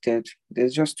connected,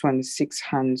 there's just 26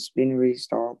 hands being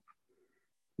raised up.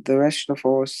 The rest of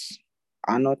us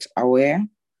are not aware,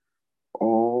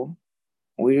 or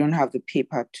we don't have the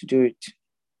paper to do it.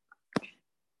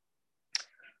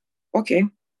 Okay,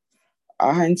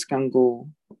 our hands can go.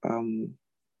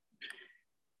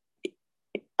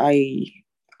 I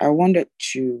wanted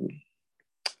to,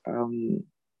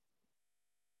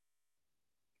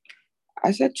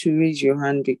 I said to raise your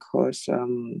hand because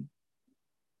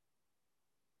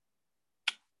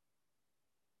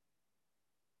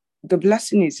the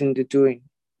blessing is in the doing.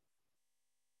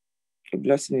 The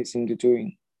blessing is in the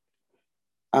doing.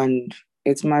 And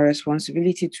it's my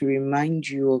responsibility to remind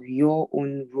you of your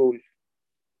own role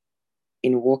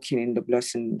in walking in the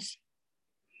blessings.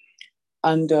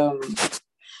 And it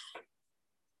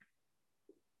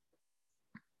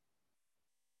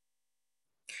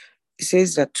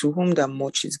says that to whom that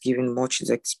much is given, much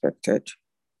is expected.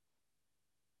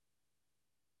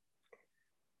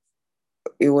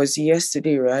 It was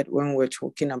yesterday, right, when we were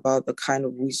talking about the kind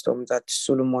of wisdom that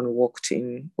Solomon walked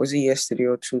in. Was it yesterday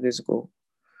or 2 days ago?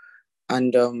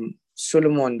 And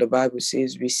Solomon, the Bible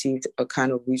says, received a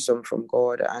kind of wisdom from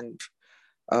God. And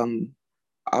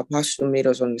our pastor made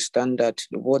us understand that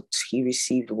what he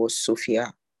received was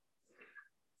Sophia.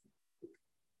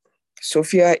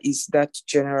 Sophia is that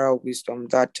general wisdom,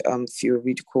 that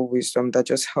theoretical wisdom that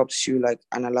just helps you like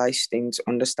analyze things,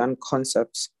 understand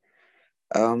concepts.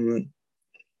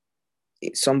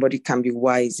 Somebody can be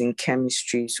wise in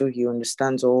chemistry, so he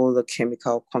understands all the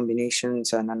chemical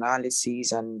combinations and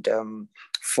analyses and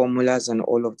formulas and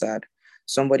all of that.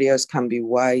 Somebody else can be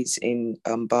wise in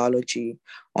biology,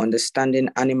 understanding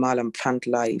animal and plant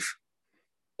life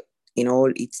in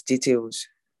all its details.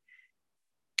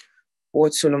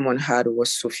 What Solomon had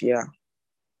was Sophia,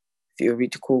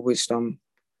 theoretical wisdom,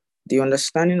 the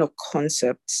understanding of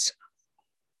concepts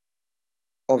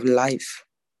of life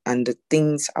and the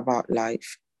things about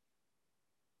life.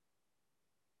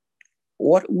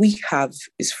 What we have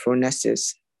is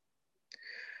phronesis.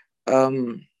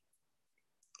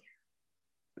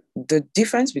 The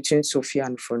difference between Sophia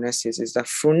and phronesis is that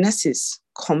phronesis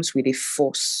comes with a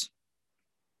force.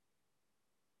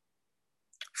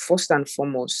 First and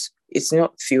foremost, it's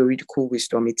not theoretical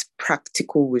wisdom, it's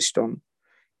practical wisdom.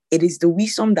 It is the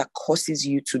wisdom that causes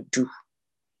you to do.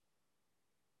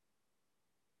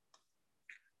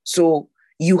 So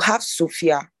you have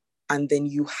Sophia, and then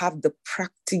you have the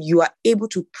practice, you are able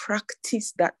to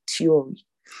practice that theory.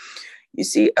 You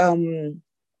see,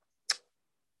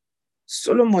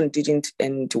 Solomon didn't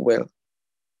end well.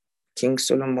 King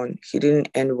Solomon, he didn't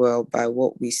end well by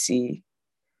what we see.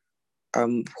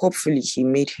 Hopefully he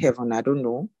made heaven, I don't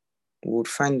know. We'll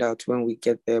find out when we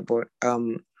get there, but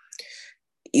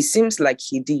it seems like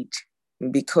he did,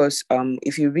 because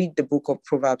if you read the book of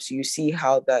Proverbs, you see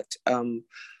how that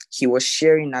he was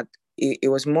sharing at, it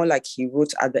was more like he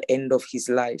wrote at the end of his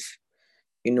life,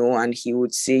 you know, and he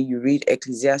would say, you read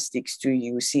Ecclesiastes too,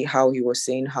 you see how he was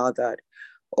saying how that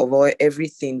of all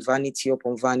everything, vanity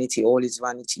upon vanity, all is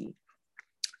vanity.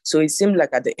 So it seemed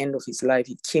like at the end of his life,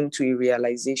 he came to a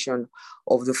realization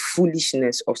of the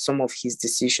foolishness of some of his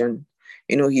decisions.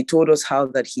 You know, he told us how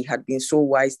that he had been so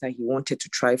wise that he wanted to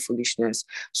try foolishness.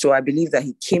 So I believe that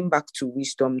he came back to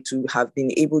wisdom to have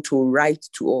been able to write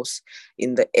to us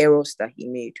in the errors that he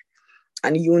made.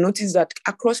 And you will notice that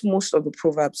across most of the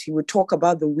Proverbs, he would talk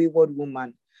about the wayward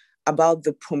woman, about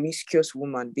the promiscuous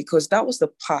woman, because that was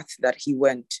the path that he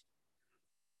went.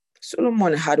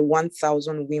 Solomon had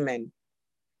 1,000 women,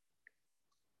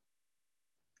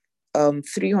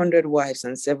 300 wives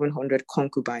and 700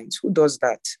 concubines. Who does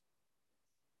that?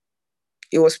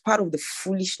 It was part of the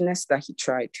foolishness that he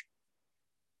tried.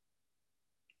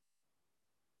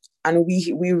 And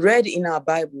we read in our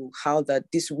Bible how that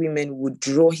these women would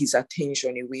draw his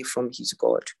attention away from his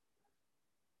God.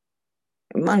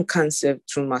 A man can't serve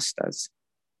two masters.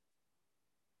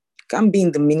 Can't be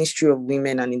in the ministry of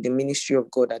women and in the ministry of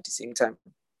God at the same time.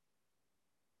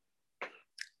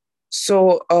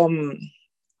 So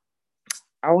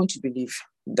I want to believe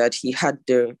that he had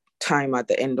the time at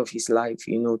the end of his life,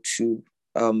 you know, to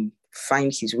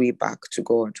find his way back to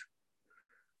God.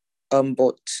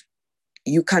 But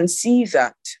you can see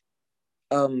that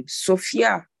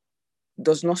Sophia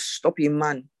does not stop a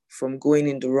man from going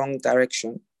in the wrong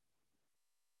direction.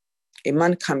 A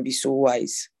man can be so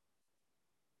wise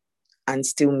and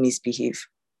still misbehave.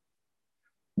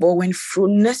 But when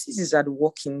phronesis is at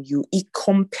work in you, it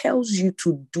compels you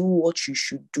to do what you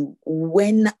should do,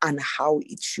 when and how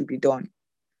it should be done.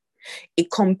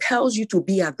 It compels you to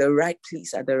be at the right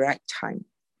place at the right time.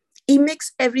 It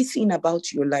makes everything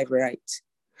about your life right.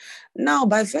 Now,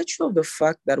 by virtue of the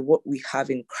fact that what we have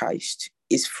in Christ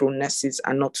is phronesis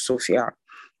and not Sophia,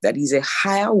 that is a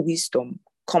higher wisdom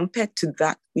compared to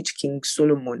that which King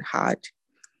Solomon had,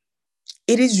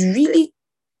 it is really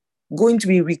going to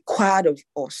be required of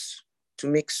us to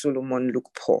make Solomon look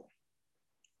poor.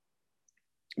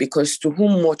 Because to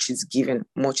whom much is given,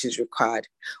 much is required.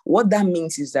 What that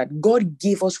means is that God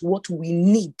gave us what we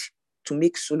need to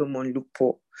make Solomon look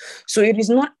poor. So it is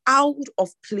not out of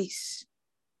place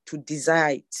to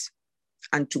desire it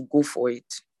and to go for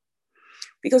it.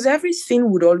 Because everything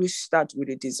would always start with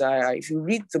a desire. If you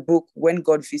read the book, When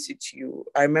God Visits You,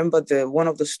 I remember one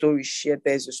of the stories shared,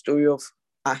 there's a story of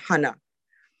Hannah,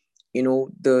 you know,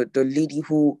 the lady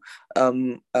who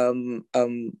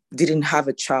didn't have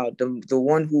a child, the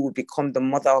one who would become the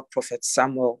mother of Prophet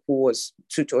Samuel, who was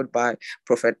tutored by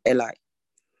Prophet Eli.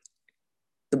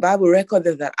 The Bible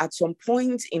recorded that at some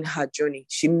point in her journey,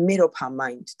 she made up her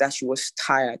mind that she was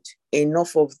tired,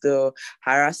 enough of the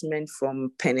harassment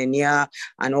from Peninnah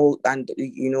and all, and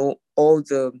you know, all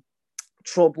the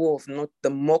trouble of not the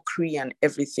mockery and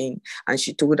everything. And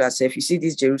she told herself, you see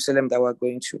this Jerusalem that we're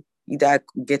going to, either I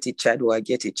get a child or I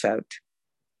get a child.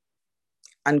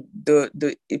 And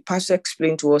the pastor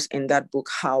explained to us in that book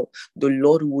how the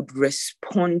Lord would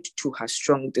respond to her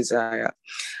strong desire.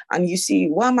 And you see,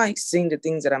 why am I saying the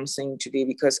things that I'm saying today?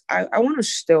 Because I want to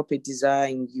stir up a desire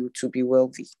in you to be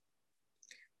wealthy.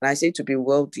 And I say to be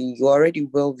wealthy, you're already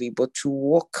wealthy, but to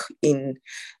walk in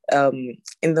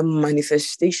the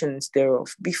manifestations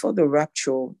thereof. Before the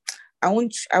rapture, I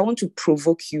want to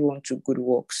provoke you onto good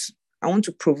works. I want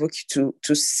to provoke you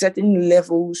to certain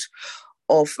levels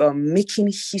of making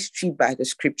history by the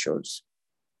scriptures.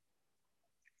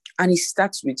 And it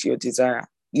starts with your desire.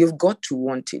 You've got to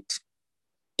want it.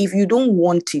 If you don't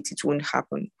want it, it won't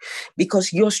happen.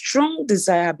 Because your strong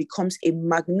desire becomes a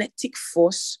magnetic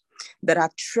force that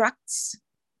attracts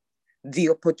the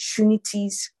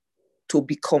opportunities to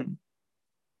become.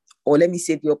 Or let me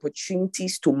say the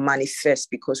opportunities to manifest,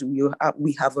 because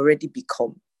we have already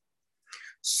become.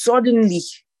 Suddenly,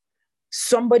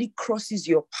 somebody crosses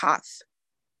your path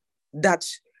that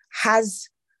has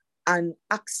an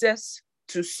access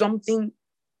to something,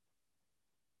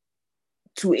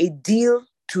 to a deal,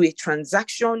 to a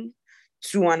transaction,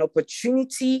 to an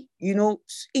opportunity,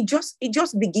 it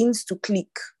just begins to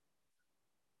click.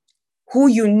 Who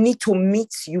you need to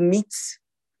meet, you meet.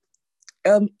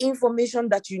 Information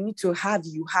that you need to have,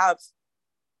 you have.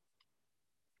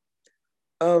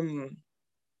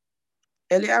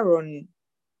 Earlier on,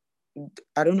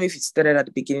 I don't know if it started at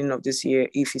the beginning of this year,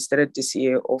 if it started this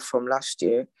year or from last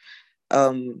year,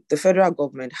 the federal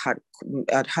government had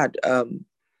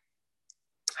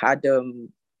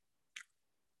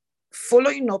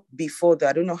following up before that.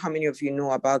 I don't know how many of you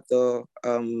know about the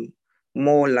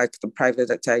more like the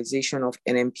privatization of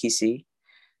NNPC.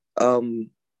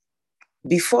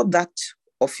 Before that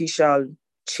official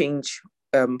change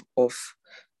of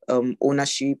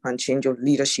ownership and change of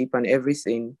leadership and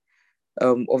everything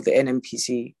of the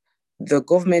NNPC, the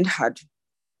government had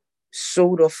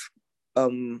sold off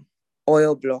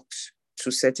oil blocks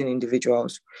to certain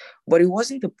individuals, but it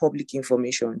wasn't the public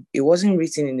information. It wasn't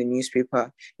written in the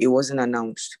newspaper. It wasn't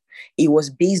announced. It was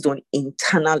based on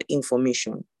internal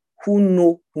information. Who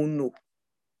know.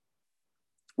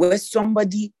 Where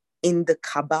somebody in the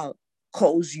cabal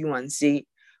calls you and say,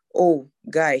 oh,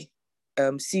 guy,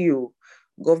 CEO,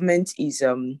 government is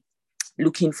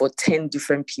looking for 10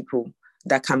 different people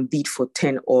that can bid for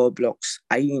 10 oil blocks.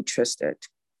 Are you interested?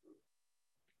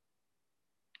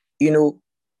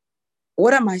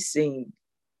 What am I saying?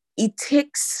 It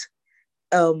takes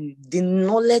the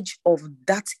knowledge of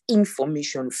that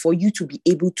information for you to be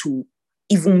able to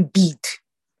even bid.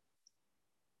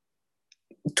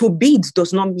 To bid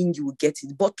does not mean you will get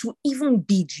it, but to even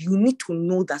bid, you need to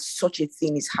know that such a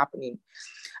thing is happening.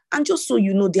 And just so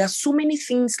you know, there are so many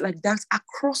things like that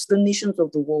across the nations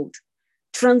of the world.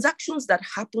 Transactions that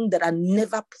happen that are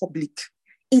never public.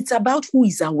 It's about who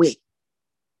is aware.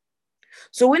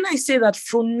 So when I say that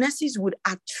Phronesis would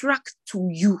attract to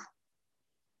you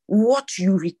what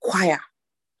you require,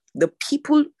 the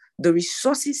people, the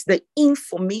resources, the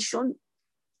information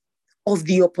of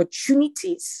the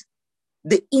opportunities,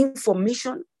 the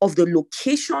information of the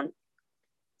location,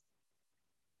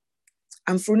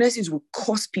 and Phronesis will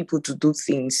cause people to do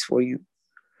things for you.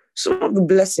 Some of the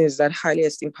blessings that highly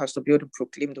esteemed Pastor Biodu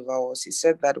proclaimed over us, he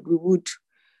said that we would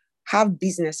have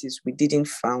businesses we didn't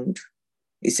found.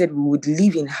 He said we would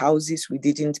live in houses we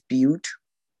didn't build.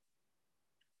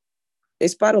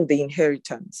 It's part of the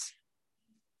inheritance.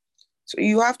 So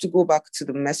you have to go back to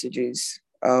the messages.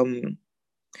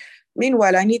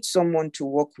 Meanwhile, I need someone to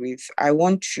work with. I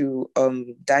want to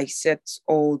dissect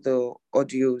all the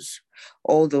audios,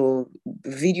 all the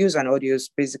videos and audios,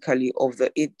 basically, of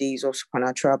the 8 days of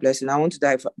supernatural blessing. I want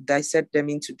to dissect them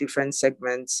into different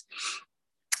segments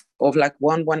of like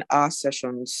 1 hour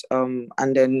sessions,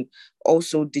 and then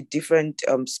also the different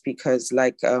speakers,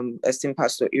 like esteemed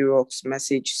Pastor Irok's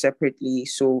message separately.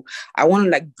 So I want to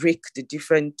like break the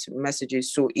different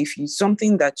messages. So if it's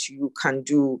something that you can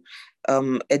do,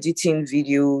 editing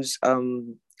videos,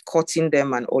 cutting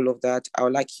them and all of that, I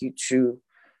would like you to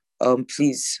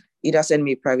please either send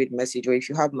me a private message, or if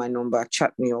you have my number,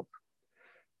 chat me up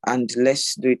and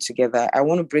let's do it together. I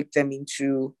want to break them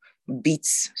into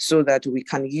bits so that we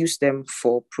can use them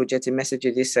for projecting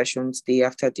messages sessions day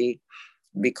after day,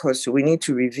 because we need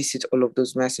to revisit all of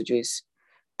those messages.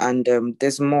 And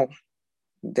there's more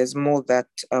that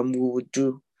we would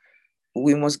do.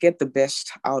 We must get the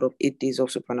best out of 8 days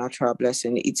of supernatural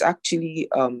blessing. It's actually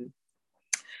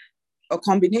a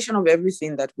combination of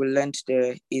everything that we learned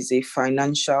there. Is a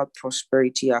financial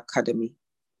prosperity academy.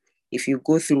 If you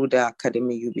go through the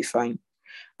academy, you'll be fine.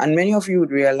 And many of you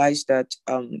would realize that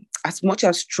as much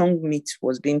as strong meat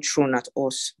was being thrown at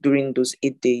us during those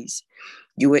 8 days,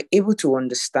 You were able to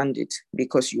understand it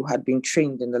because you had been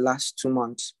trained in the last 2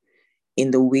 months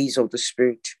in the ways of the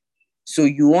Spirit. So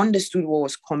you understood what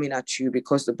was coming at you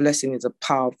because the blessing is the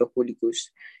power of the Holy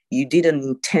Ghost. You did an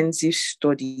intensive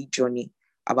study journey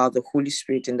about the Holy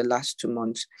Spirit in the last 2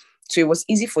 months. So it was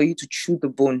easy for you to chew the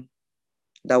bone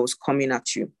that was coming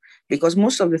at you, because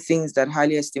most of the things that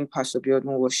highly esteemed Pastor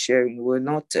Biodun was sharing were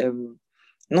not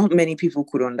many people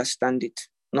could understand it.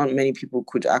 Not many people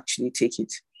could actually take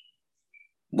it.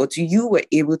 But you were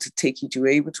able to take it, you were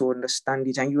able to understand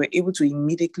it, and you were able to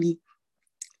immediately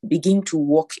begin to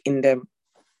walk in them.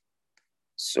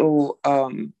 So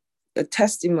the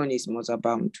testimonies must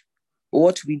abound.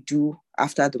 What we do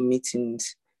after the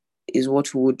meetings is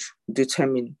what would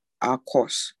determine our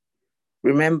course.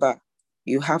 Remember,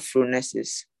 you have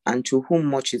phronesis, and to whom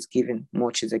much is given,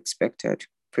 much is expected.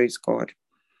 Praise God.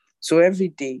 So every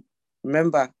day,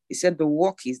 remember, he said the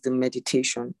walk is the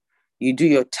meditation. You do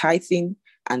your tithing,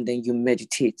 and then you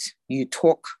meditate. You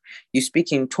talk, you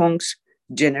speak in tongues,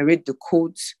 generate the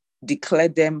codes, declare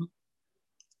them,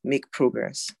 make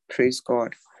progress. Praise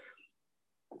God.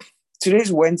 Today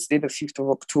is Wednesday, the 5th of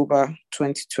October,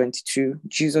 2022.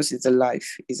 Jesus is Alive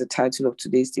is the title of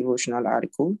today's devotional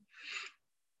article.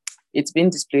 It's been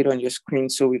displayed on your screen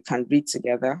so we can read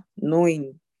together.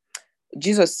 Knowing,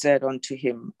 Jesus said unto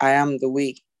him, I am the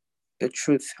way, the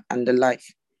truth, and the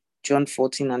life. John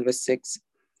 14 and verse 6.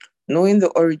 Knowing the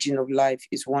origin of life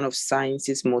is one of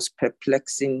science's most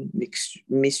perplexing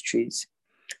mysteries.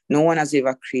 No one has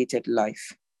ever created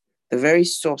life. The very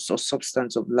source or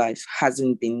substance of life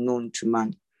hasn't been known to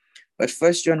man. But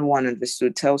 1 John 1 and verse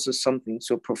 2 tells us something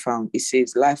so profound. It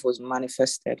says, life was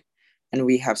manifested and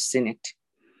we have seen it.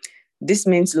 This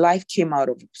means life came out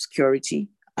of obscurity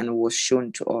and was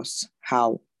shown to us.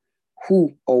 How?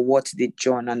 Who or what did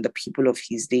John and the people of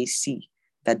his day see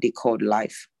that they called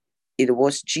life? It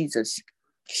was Jesus.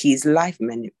 His life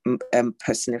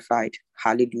personified.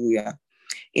 Hallelujah.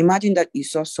 Imagine that you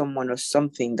saw someone or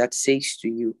something that says to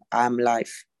you, I am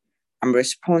life. I'm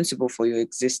responsible for your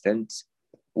existence.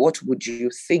 What would you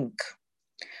think?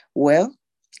 Well,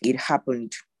 it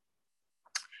happened.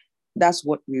 That's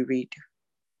what we read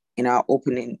in our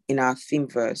opening, in our theme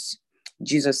verse.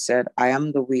 Jesus said, I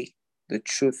am the way, the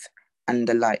truth, and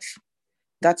the life.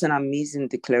 That's an amazing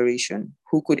declaration.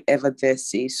 Who could ever dare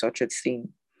say such a thing?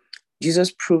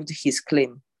 Jesus proved his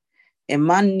claim. A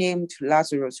man named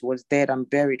Lazarus was dead and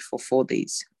buried for 4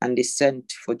 days, and they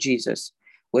sent for Jesus.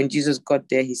 When Jesus got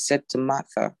there, he said to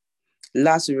Martha,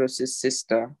 Lazarus'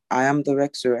 sister, I am the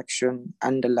resurrection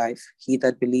and the life. He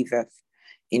that believeth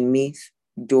in me,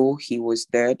 though he was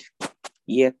dead,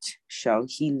 yet shall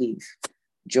he live.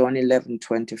 John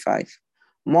 11:25.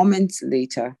 Moments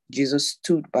later, Jesus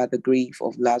stood by the grave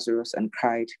of Lazarus and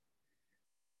cried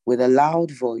with a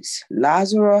loud voice,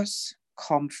 Lazarus,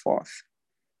 come forth.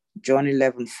 John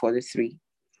 11:43.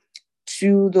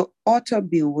 To the utter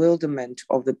bewilderment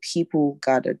of the people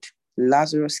gathered,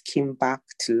 Lazarus came back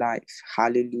to life.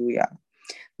 Hallelujah.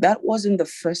 That wasn't the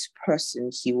first person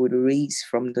he would raise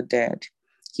from the dead.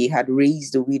 He had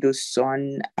raised the widow's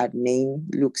son at Nain,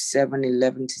 Luke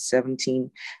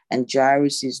 7:11-17, and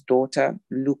Jairus' daughter,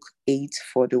 Luke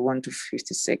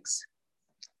 8:41-56.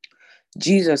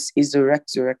 Jesus is the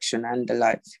resurrection and the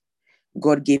life.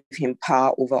 God gave him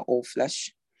power over all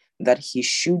flesh, that he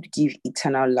should give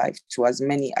eternal life to as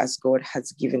many as God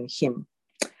has given him.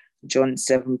 John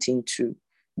 17:2.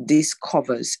 This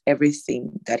covers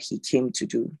everything that he came to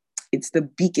do. It's the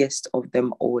biggest of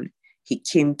them all. He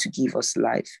came to give us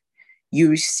life. You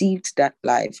received that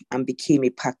life and became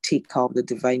a partaker of the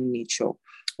divine nature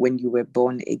when you were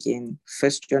born again.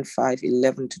 1 John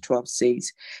 5:11-12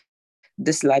 says,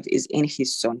 this life is in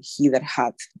his Son. He that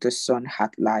hath the Son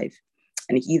hath life.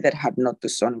 And he that had not the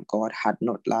Son of God had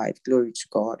not life. Glory to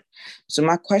God. So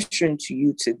my question to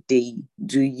you today,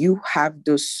 do you have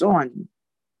the Son?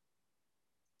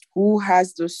 Who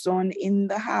has the Son in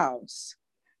the house?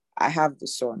 I have the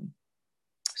Son.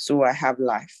 So I have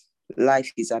life.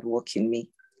 Life is at work in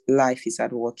me. Life is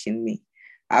at work in me.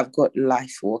 I've got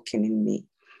life working in me.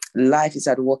 Life is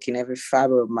at work in every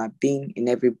fiber of my being, in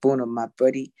every bone of my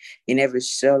body, in every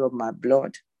cell of my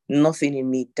blood. Nothing in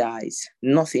me dies.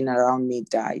 Nothing around me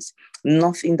dies.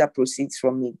 Nothing that proceeds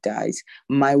from me dies.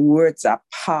 My words are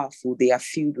powerful. They are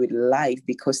filled with life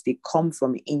because they come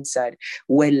from inside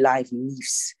where life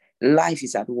lives. Life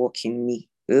is at work in me.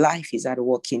 Life is at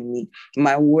work in me.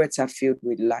 My words are filled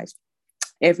with life.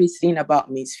 Everything about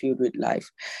me is filled with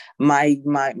life. My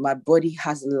body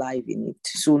has life in it.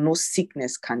 So no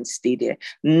sickness can stay there.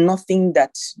 Nothing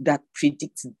that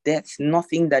predicts death,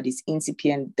 nothing that is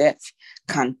incipient death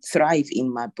can thrive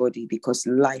in my body because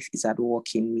life is at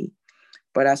work in me.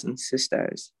 Brothers and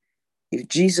sisters, if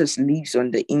Jesus lives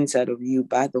on the inside of you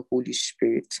by the Holy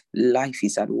Spirit, life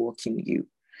is at work in you.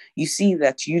 You see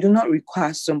that you do not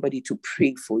require somebody to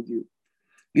pray for you.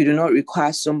 You do not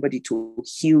require somebody to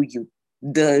heal you.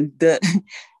 The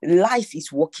life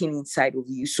is working inside of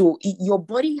you. So your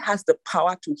body has the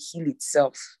power to heal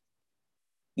itself.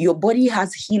 Your body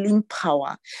has healing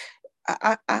power.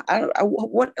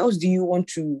 What else do you want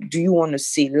to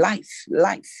say? Life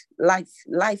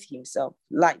himself,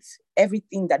 life,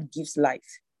 everything that gives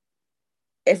life,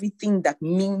 everything that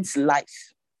means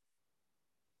life.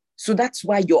 So that's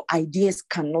why your ideas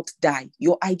cannot die.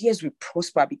 Your ideas will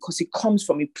prosper because it comes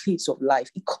from a place of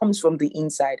life. It comes from the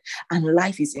inside, and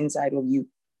life is inside of you.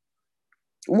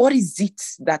 What is it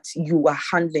that you are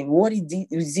handling? What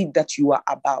is it that you are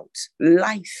about?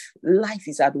 Life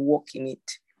is at work in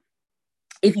it.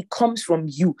 If it comes from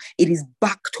you, it is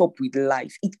backed up with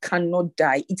life. It cannot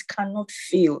die. It cannot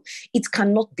fail. It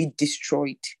cannot be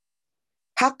destroyed.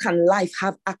 How can life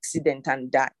have accident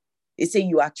and die? They say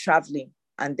you are traveling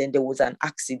and then there was an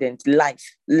accident.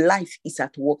 Life is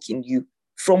at work in you.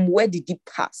 From where did it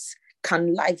pass?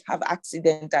 Can life have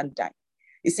accident and die?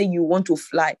 They say you want to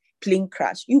fly, plane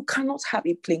crash. You cannot have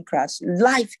a plane crash.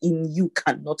 Life in you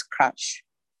cannot crash.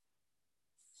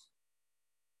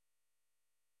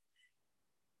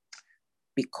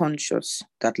 Be conscious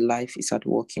that life is at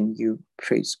work in you.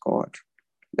 Praise God.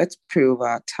 Let's pray over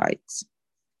our tithes.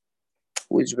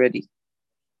 Who is ready?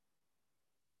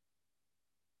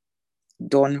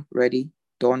 Done, ready,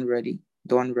 done, ready,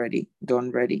 done, ready,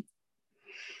 done, ready.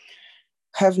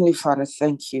 Heavenly Father,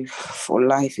 thank you for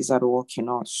life is at work in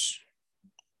us.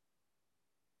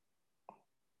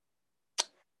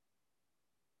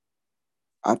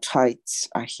 Our tithes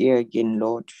are here again,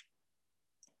 Lord.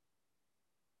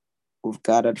 We've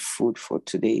gathered food for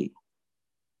today.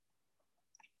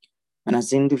 And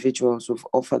as individuals, we've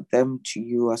offered them to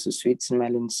you as a sweet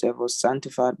smelling savour,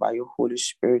 sanctified by your Holy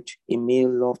Spirit, a meal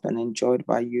loved and enjoyed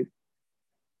by you.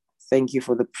 Thank you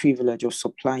for the privilege of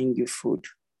supplying you food.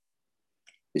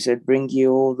 You said, bring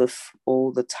you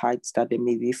all the tithes that there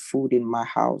may be food in my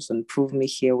house, and prove me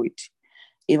herewith,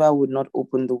 if I would not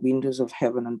open the windows of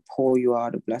heaven and pour you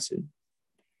out a blessing.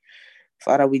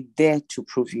 Father, we dare to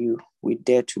prove you. We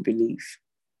dare to believe.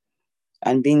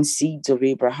 And being seeds of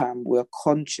Abraham, we are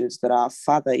conscious that our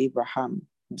father Abraham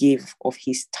gave of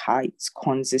his tithes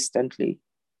consistently.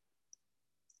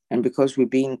 And because we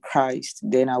be in Christ,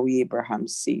 then are we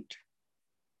Abraham's seed.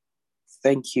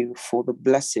 Thank you for the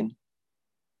blessing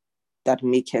that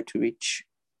maketh rich.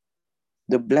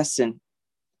 The blessing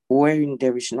wherein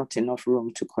there is not enough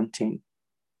room to contain.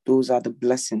 Those are the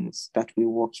blessings that we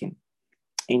walk in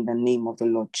the name of the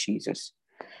Lord Jesus.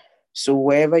 So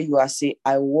wherever you are, say,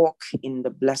 I walk in the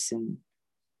blessing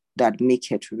that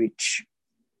maketh rich.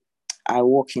 I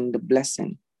walk in the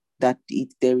blessing that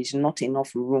there is not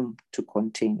enough room to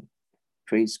contain.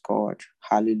 Praise God.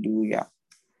 Hallelujah.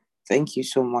 Thank you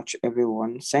so much,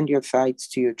 everyone. Send your tithes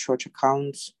to your church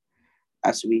accounts,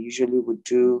 as we usually would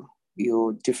do,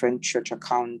 your different church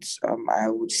accounts. I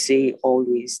would say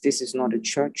always, this is not a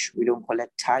church. We don't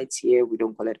collect tithes here. We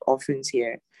don't collect offerings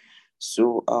here.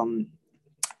 So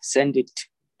send it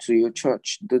to your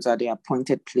church. Those are the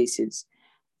appointed places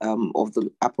of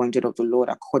the Lord,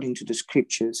 according to the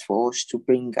scriptures, for us to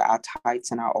bring our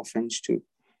tithes and our offerings to.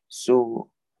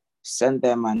 So send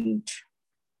them and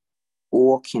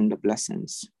walk in the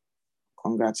blessings.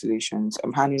 Congratulations.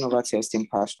 I'm handing over to esteemed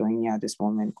Pastor Inya at this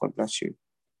moment. God bless you.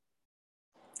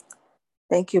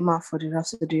 Thank you, Ma, for the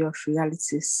Rhapsody of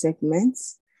Reality segment.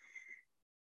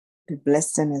 The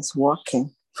blessing is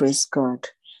working. Praise God.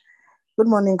 Good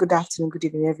morning, good afternoon, good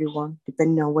evening, everyone,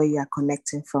 depending on where you are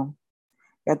connecting from.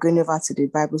 We are going over to the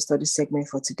Bible study segment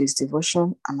for today's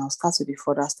devotion, and I'll start with the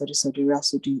further studies of the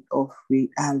Rhapsody of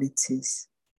Realities.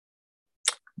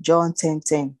 John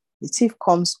 10:10. The thief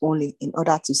comes only in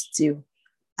order to steal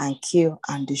and kill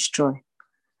and destroy.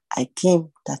 I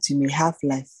came that you may have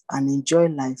life and enjoy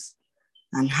life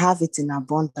and have it in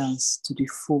abundance to the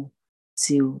full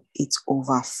till it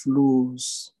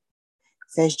overflows.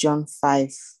 1 John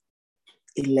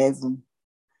 5:11.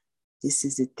 This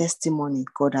is the testimony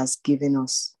God has given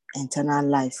us, eternal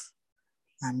life,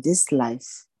 and this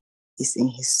life is in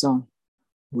his Son.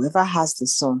 Whoever has the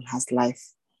Son has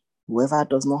life. Whoever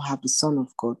does not have the Son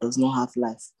of God does not have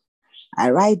life.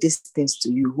 I write these things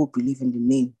to you who believe in the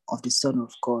name of the Son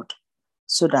of God,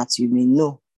 so that you may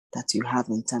know that you have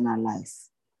eternal life.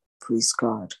 Praise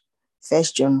God.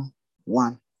 1 John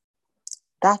 1.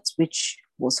 That which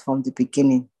was from the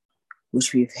beginning,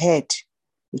 which we've heard,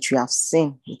 which we have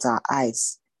seen with our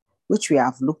eyes, which we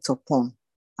have looked upon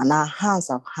and our hands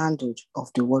have handled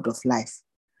of the word of life.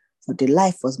 For the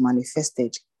life was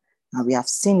manifested, and we have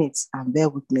seen it and bear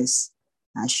witness,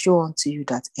 and show unto you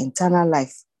that eternal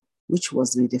life, which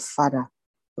was with the Father,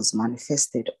 was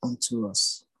manifested unto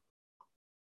us.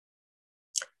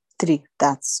 3,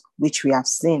 that which we have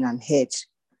seen and heard,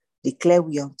 declare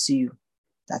we unto you,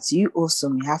 that you also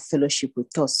may have fellowship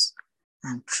with us,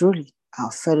 and truly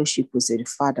our fellowship is with the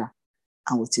Father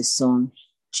and with his Son,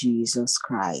 Jesus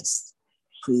Christ.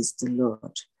 Praise the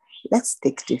Lord. Let's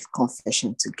take the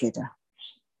confession together.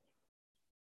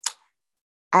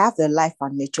 I have the life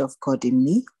and nature of God in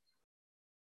me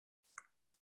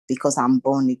because I'm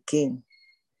born again.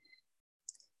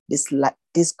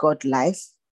 This God life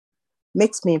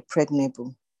makes me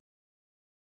impregnable,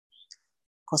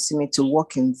 causing me to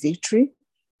walk in victory,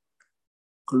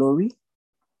 glory,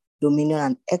 dominion,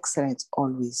 and excellence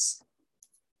always.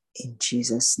 In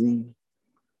Jesus' name,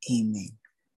 amen.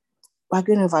 We're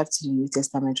going over to the New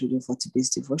Testament reading for today's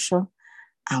devotion,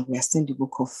 and we are still in the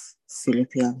book of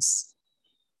Philippians,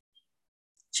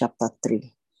 chapter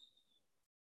 3.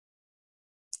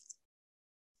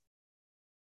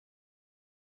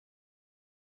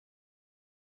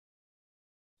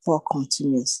 Paul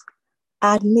continues,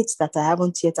 I admit that I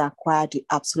haven't yet acquired the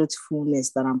absolute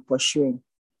fullness that I'm pursuing,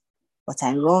 but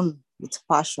I run with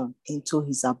passion into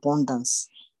his abundance,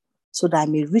 so that I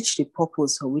may reach the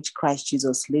purpose for which Christ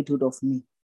Jesus laid hold of me,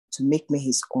 to make me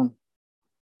his own.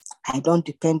 I don't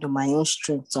depend on my own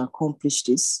strength to accomplish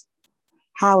this.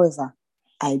 However,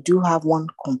 I do have one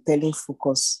compelling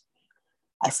focus.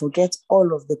 I forget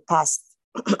all of the past,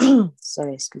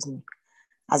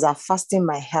 as I fasten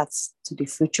my heart to the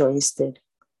future instead.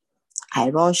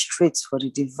 I run straight for the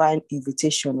divine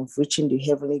invitation of reaching the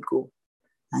heavenly goal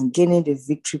and gaining the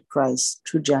victory prize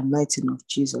through the anointing of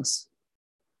Jesus.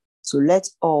 So let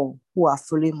all who are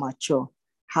fully mature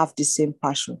have the same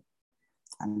passion.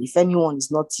 And if anyone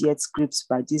is not yet gripped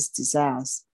by these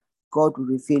desires, God will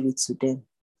reveal it to them.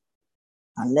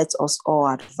 And let us all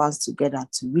advance together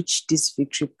to reach this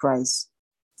victory prize,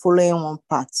 following one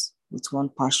path with one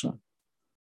passion.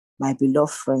 My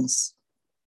beloved friends,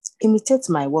 imitate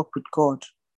my work with God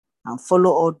and follow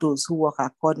all those who work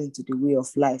according to the way of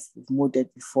life we've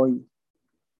molded before you.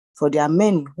 For there are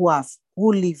many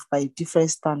who live by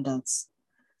different standards.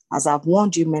 As I've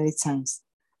warned you many times,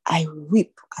 I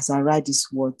weep as I write these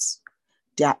words.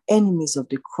 They are enemies of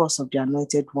the cross of the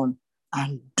Anointed One,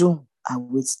 and doom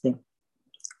awaits them.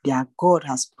 Their God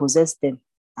has possessed them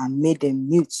and made them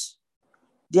mute.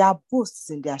 Their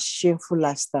boasts in their shameful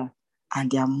lifestyle, and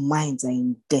their minds are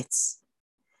in debt.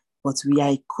 But we are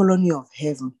a colony of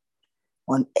heaven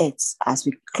on earth as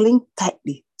we cling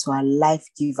tightly to our life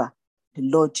giver, the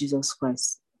Lord Jesus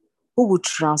Christ, who will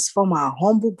transform our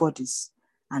humble bodies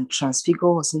and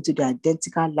transfigure us into the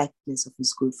identical likeness of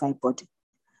his glorified body.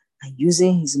 And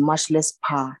using his matchless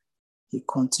power, he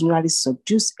continually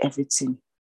subdues everything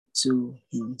to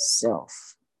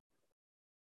himself.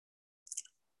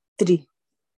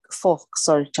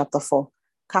 Chapter 4.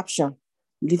 Caption,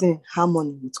 living in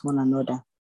harmony with one another.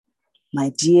 My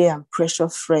dear and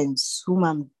precious friends, whom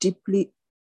I deeply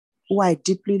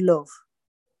love,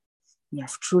 you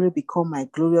have truly become my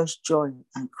glorious joy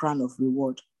and crown of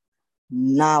reward.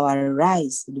 Now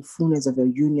arise in the fullness of your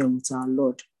union with our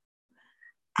Lord.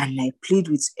 And I plead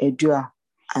with Eudora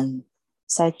and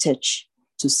Syntyche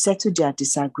to settle their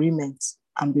disagreements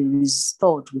and be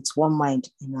restored with one mind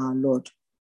in our Lord.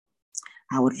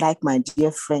 I would like my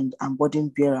dear friend and burden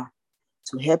bearer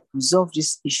to help resolve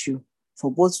this issue,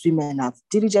 for both women have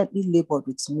diligently labored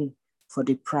with me for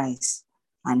the prize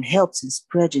and helped in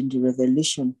spreading the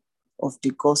revelation of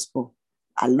the gospel,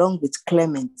 along with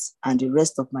Clement and the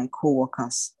rest of my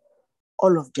co-workers.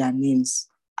 All of their names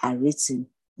are written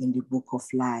in the book of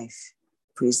life.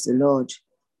 Praise the Lord.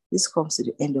 This comes to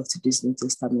the end of today's New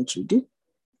Testament reading.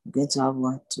 I'm going to have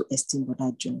one to esteemed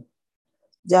Brother John.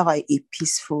 Have a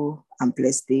peaceful and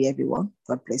blessed day, everyone.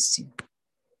 God bless you.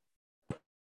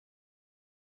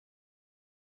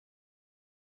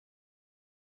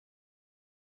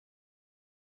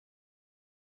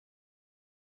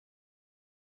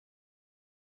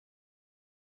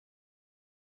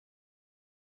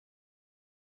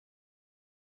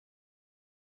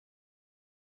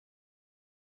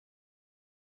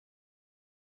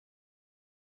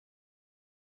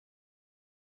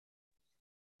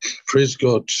 Praise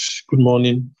God. Good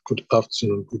morning, good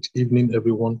afternoon, good evening,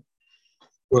 everyone.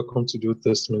 Welcome to the Old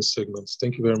Testament segment.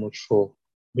 Thank you very much for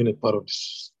being a part of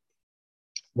this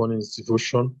morning's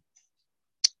devotion.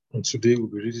 And today we'll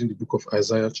be reading the book of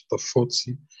Isaiah, chapter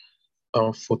 40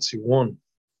 and 41.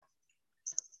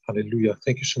 Hallelujah.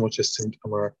 Thank you so much, esteemed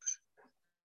Amarak.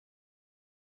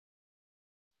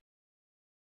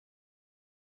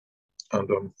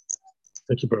 And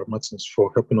thank you, Brother Martins,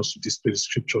 for helping us to display the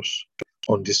scriptures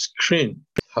on the screen.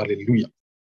 Hallelujah.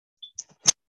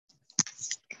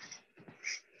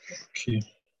 Okay.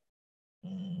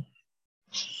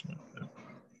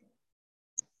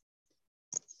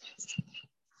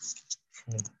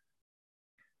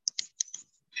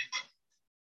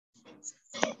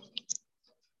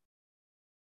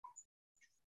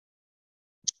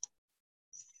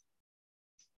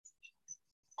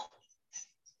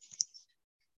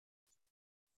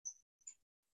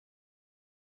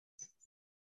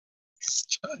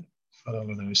 Father,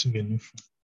 Lord, I receive a new phone.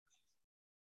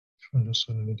 Phone just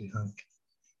suddenly the hang.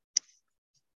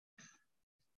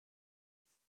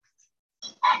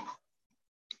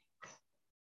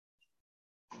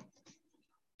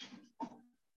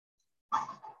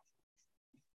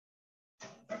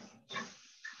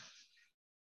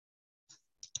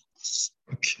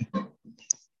 Okay.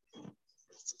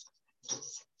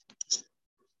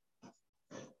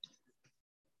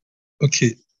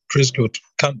 Okay. Praise God.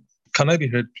 Can I be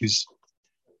heard, please?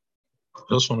 I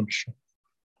just want to be sure.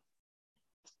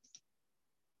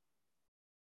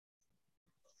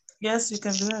 Yes, you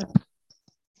can be heard.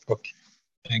 Okay.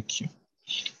 Thank you.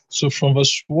 So from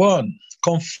verse 1,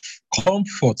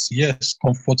 comfort, yes,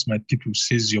 comfort my people,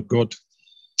 says your God.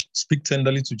 Speak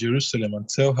tenderly to Jerusalem and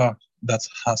tell her that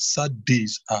her sad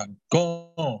days are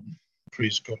gone.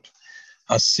 Praise God.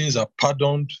 Her sins are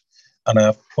pardoned, and I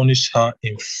have punished her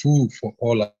in full for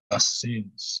all her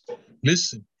sins.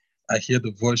 Listen, I hear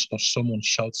the voice of someone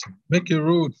shouting, make a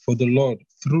road for the Lord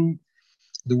through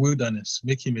the wilderness,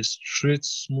 make him a straight,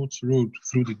 smooth road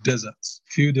through the deserts.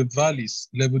 Fill the valleys,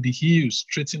 level the hills,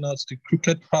 straighten out the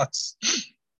crooked paths,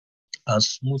 and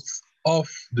smooth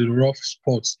off the rough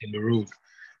spots in the road.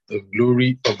 The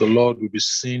glory of the Lord will be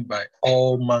seen by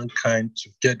all mankind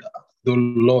together. The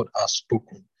Lord has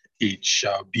spoken, it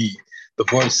shall be. The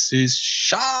voice says,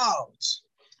 shout.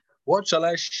 What shall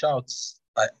I shout?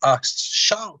 I asked.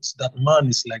 Shout that man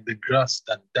is like the grass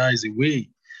that dies away,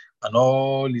 and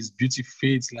all his beauty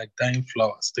fades like dying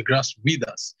flowers. The grass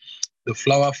withers, the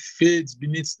flower fades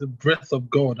beneath the breath of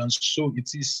God, and so it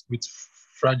is with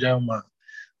fragile man.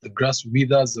 The grass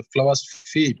withers, the flowers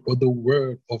fade, but the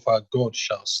word of our God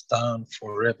shall stand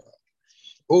forever.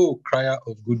 Oh, crier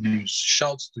of good news,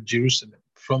 shout to Jerusalem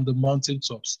from the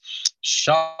mountaintops.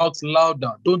 Shout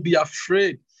louder, don't be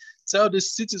afraid. Tell the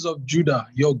cities of Judah,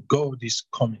 your God is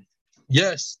coming.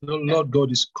 Yes, the Lord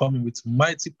God is coming with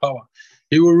mighty power.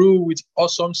 He will rule with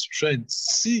awesome strength.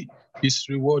 See, his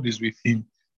reward is with him,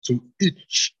 to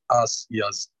each as he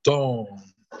has done.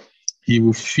 He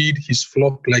will feed his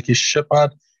flock like a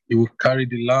shepherd. He will carry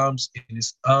the lambs in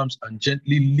his arms and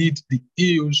gently lead the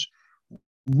ewes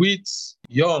with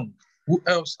young. Who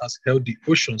else has held the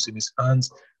oceans in his hands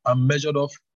and measured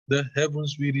off the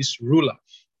heavens with his ruler?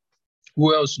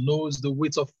 Who else knows the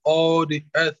weight of all the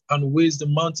earth and weighs the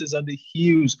mountains and the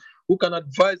hills? Who can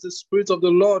advise the Spirit of the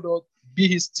Lord or be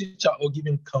his teacher or give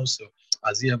him counsel?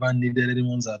 Has he ever needed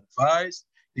anyone's advice?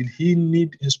 Did he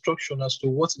need instruction as to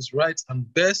what is right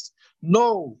and best?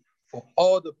 No, for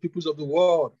all the peoples of the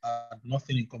world are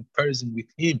nothing in comparison with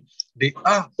him. They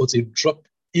are but a drop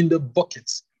in the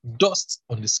buckets, dust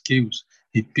on the scales.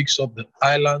 He picks up the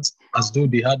islands as though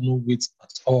they had no weight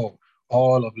at all.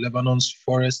 All of Lebanon's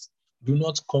forests do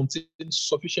not contain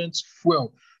sufficient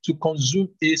fuel to consume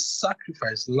a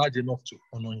sacrifice large enough to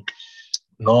honor him,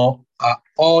 nor are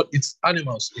all its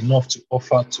animals enough to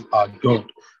offer to our God.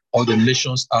 All the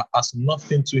nations are as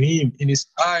nothing to him. In his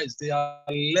eyes, they are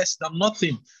less than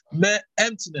nothing, mere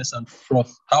emptiness and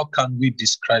froth. How can we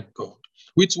describe God?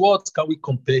 With what can we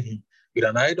compare him? With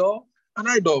an idol? An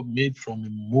idol made from a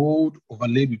mold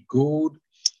overlaid with gold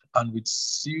and with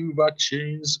silver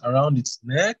chains around its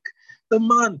neck? The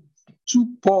man too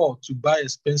poor to buy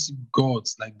expensive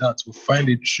gods like that will find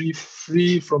a tree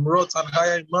free from rot and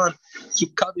hire a man to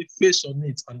carve a face on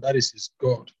it, and that is his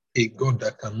God, a God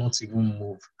that cannot even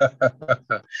move.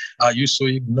 Are you so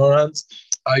ignorant?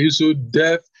 Are you so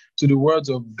deaf to the words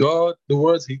of God, the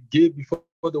words he gave before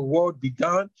the world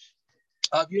began?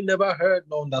 Have you never heard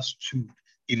nor understood?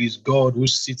 It is God who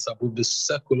sits above the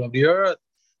circle of the earth.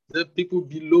 The people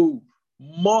below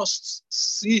must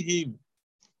see him.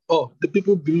 Oh, the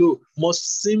people below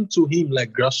must seem to him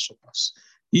like grasshoppers.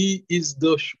 He is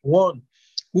the one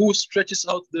who stretches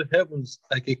out the heavens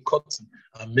like a curtain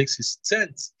and makes his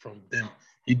tent from them.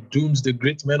 He dooms the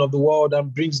great men of the world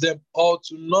and brings them all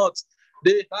to naught.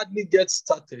 They hardly get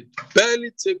started,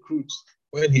 barely take root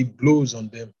when he blows on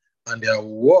them, and their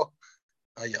work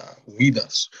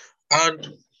withers.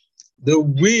 And the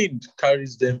wind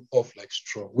carries them off like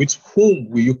straw. With whom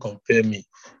will you compare me?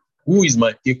 Who is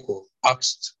my equal?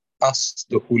 Asked asked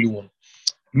the Holy One,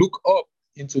 look up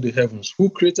into the heavens. Who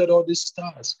created all these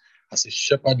stars? As a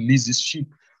shepherd leads his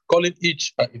sheep, calling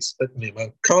each by its pet name,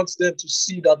 and counts them to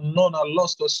see that none are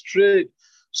lost or strayed.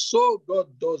 So God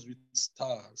does with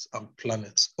stars and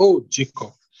planets. Oh,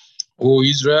 Jacob. Oh,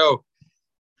 Israel.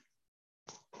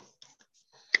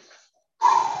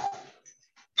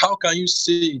 How can you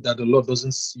say that the Lord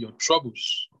doesn't see your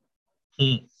troubles?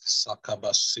 Eh?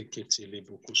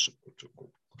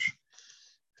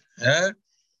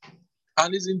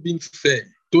 And isn't being fair?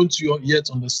 Don't you yet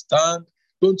understand?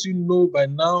 Don't you know by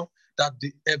now that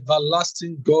the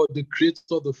everlasting God, the creator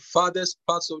of the farthest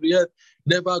parts of the earth,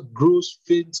 never grows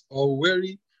faint or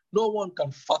weary? No one can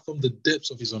fathom the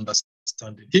depths of his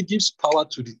understanding. He gives power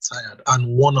to the tired and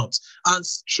worn out, and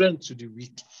strength to the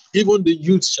weak. Even the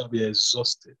youth shall be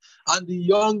exhausted, and the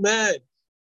young men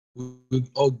will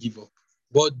all give up.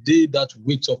 But they that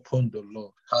wait upon the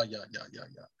Lord,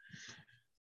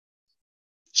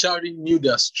 shall renew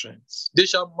their strength. They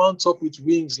shall mount up with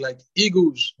wings like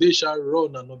eagles. They shall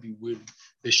run and not be weary.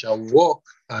 They shall walk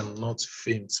and not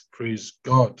faint. Praise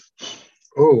God.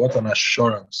 Oh, what an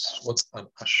assurance. What an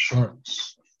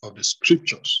assurance of the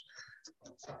scriptures.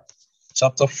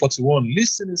 Chapter 41.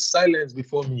 Listen in silence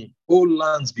before me, O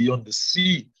lands beyond the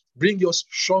sea. Bring your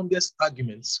strongest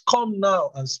arguments. Come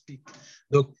now and speak.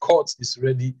 The court is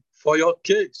ready for your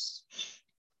case.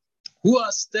 Who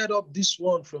has stirred up this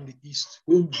one from the east,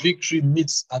 whom victory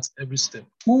meets at every step?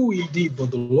 Who indeed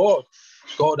but the Lord?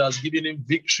 God has given him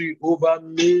victory over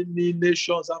many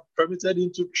nations and permitted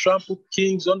him to trample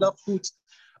kings underfoot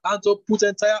and to put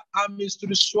entire armies to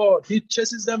the sword. He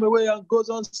chases them away and goes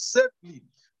on safely,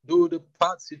 though the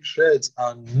paths he treads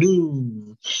are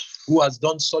new. Who has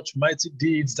done such mighty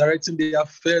deeds, directing the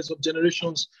affairs of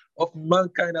generations of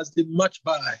mankind as they march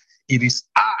by? It is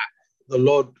I, the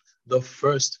Lord, the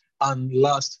first and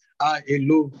last. I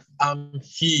alone am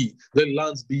he. The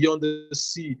lands beyond the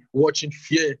sea watch in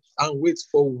fear and wait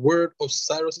for word of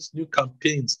Cyrus's new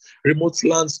campaigns. Remote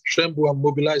lands tremble and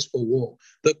mobilize for war.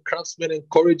 The craftsmen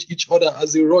encourage each other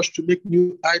as they rush to make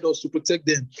new idols to protect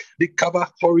them. The carver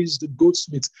hurries the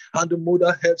goldsmith, and the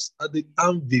molder helps at the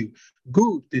anvil.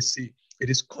 Good, they say, it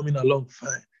is coming along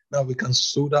fine. Now we can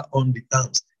solder on the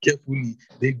arms. Carefully,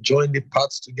 they join the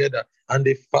parts together and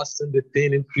they fasten the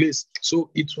thing in place so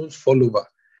it won't fall over.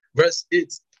 Verse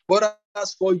 8, but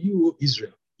as for you, O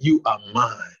Israel, you are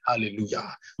mine.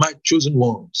 Hallelujah. My chosen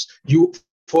ones.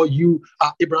 For you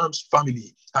are Abraham's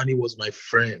family, and he was my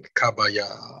friend. Kabaya.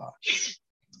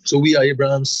 So we are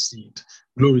Abraham's seed.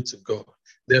 Glory to God.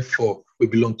 Therefore, we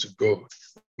belong to God.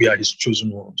 We are his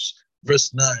chosen ones.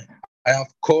 Verse 9, I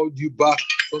have called you back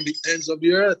from the ends of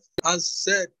the earth and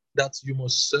said that you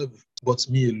must serve but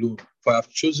me alone. For I have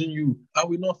chosen you. I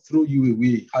will not throw you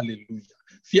away. Hallelujah.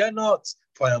 Fear not,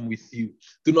 for I am with you.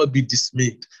 Do not be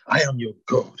dismayed. I am your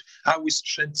God. I will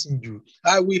strengthen you.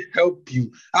 I will help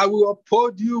you. I will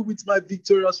uphold you with my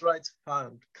victorious right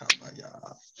hand.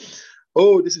 Kabaya.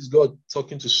 Oh, this is God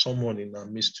talking to someone in our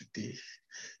midst today.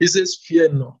 He says, fear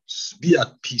not, be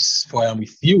at peace, for I am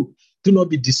with you. Do not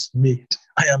be dismayed.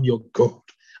 I am your God.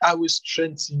 I will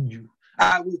strengthen you.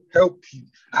 I will help you.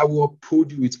 I will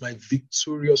uphold you with my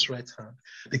victorious right hand.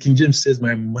 The King James says,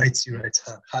 my mighty right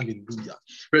hand. Hallelujah.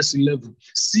 Verse 11.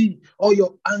 See, all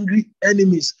your angry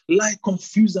enemies lie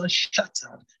confused and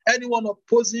shattered. Anyone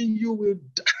opposing you will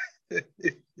die.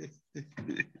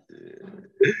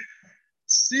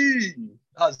 See,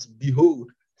 as behold.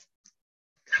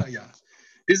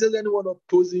 He says, anyone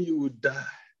opposing you will die.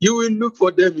 You will look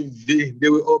for them in vain. They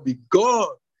will all be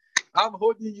gone. I'm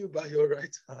holding you by your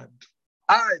right hand.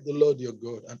 I, the Lord your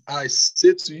God, and I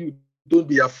say to you, don't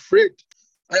be afraid.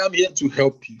 I am here to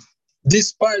help you.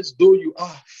 Despised though you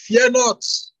are, fear not.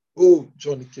 Oh,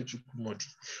 Johnny Kechukumodi,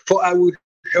 for I will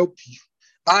help you.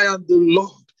 I am the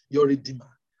Lord, your Redeemer.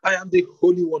 I am the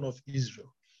Holy One of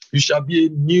Israel. You shall be a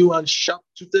new and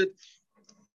sharp-toothed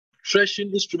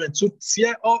threshing instrument to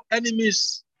tear all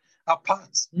enemies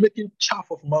apart, making chaff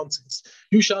of mountains.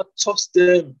 You shall toss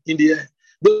them in the air.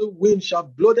 The wind shall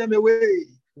blow them away.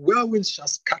 Whirlwinds shall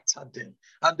scatter them,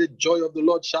 and the joy of the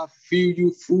Lord shall fill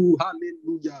you full.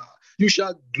 Hallelujah. You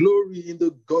shall glory in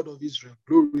the God of Israel.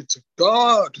 Glory to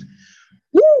God.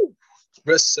 Woo!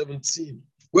 Verse 17.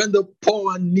 When the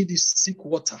poor and needy seek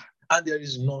water, and there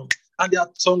is none, and their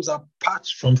tongues are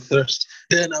parched from thirst.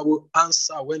 Then I will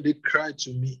answer when they cry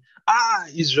to me. I,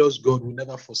 Israel's God, will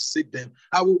never forsake them.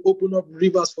 I will open up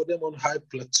rivers for them on high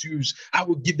plateaus. I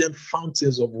will give them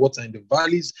fountains of water in the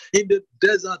valleys. In the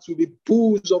desert will be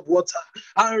pools of water,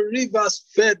 and rivers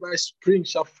fed by springs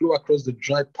shall flow across the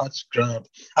dry parched ground.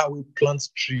 I will plant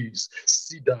trees,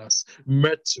 cedars,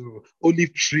 myrtle,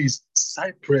 olive trees,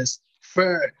 cypress,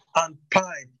 fir, and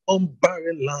pine on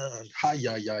barren land. Ha,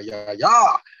 ya, ya, ya,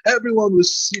 ya. Everyone will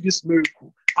see this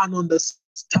miracle and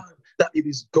understand that it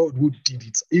is God who did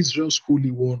it, Israel's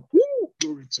Holy One. Woo,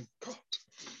 glory to God.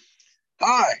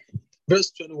 Hi,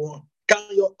 verse 21. Can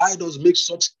your idols make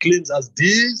such claims as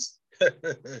these?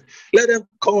 Let them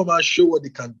come and show what they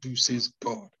can do, says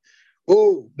God.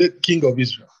 Oh, the King of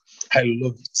Israel. I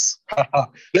love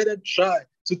it. Let them try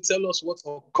to tell us what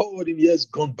occurred in years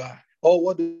gone by or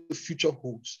what the future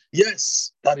holds.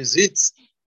 Yes, that is it.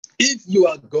 If you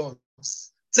are God,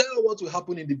 tell what will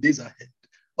happen in the days ahead,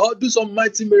 or do some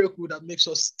mighty miracle that makes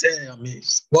us stare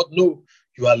amazed. But no,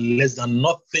 you are less than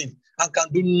nothing and can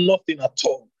do nothing at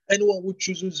all. Anyone who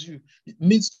chooses you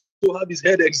needs to have his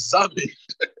head examined.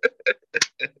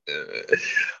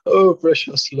 Oh,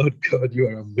 precious Lord God, you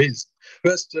are amazing.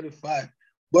 Verse 25.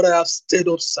 But I have stirred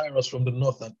up Cyrus from the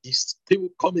north and east. He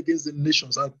will come against the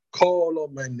nations and call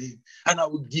on my name, and I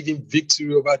will give him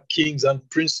victory over kings and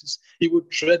princes. He will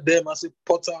tread them as a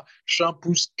potter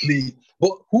tramples clay.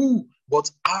 But who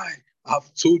but I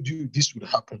have told you this would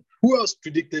happen? Who else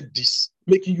predicted this,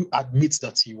 making you admit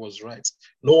that he was right?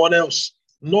 No one else.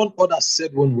 None other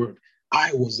said one word.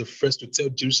 I was the first to tell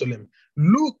Jerusalem,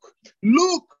 look,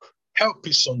 look, help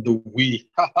is on the way.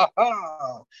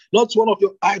 Not one of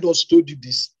your idols told you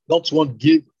this. Not one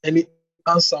gave any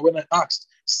answer when I asked.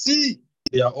 See,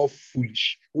 they are all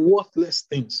foolish, worthless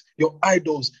things. Your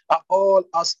idols are all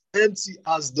as empty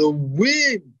as the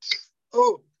wind.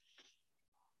 Oh,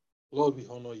 Lord, we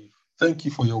honor you. Thank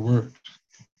you for your word.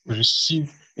 We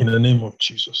receive in the name of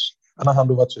Jesus. And I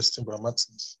hand over to Esteem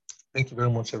Martins. Thank you very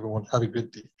much, everyone. Have a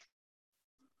great day.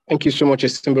 Thank you so much,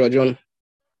 Esteem John.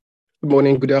 Good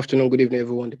morning, good afternoon, good evening,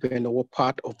 everyone, depending on what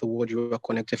part of the world you are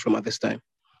connected from at this time.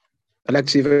 I'd like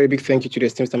to say a very big thank you to the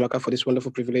esteemed Stamaka for this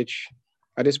wonderful privilege.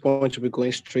 At this point, we'll be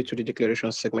going straight to the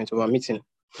declaration segment of our meeting.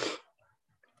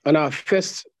 And our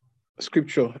first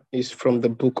scripture is from the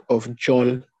book of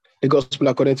John, the Gospel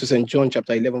according to St. John,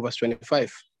 chapter 11, verse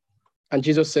 25. And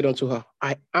Jesus said unto her,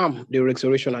 I am the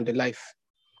resurrection and the life.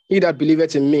 He that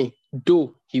believeth in me,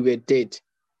 though he were dead,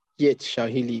 yet shall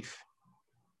he live.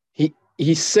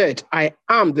 He said, I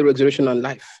am the resurrection and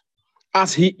life.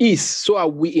 As he is, so are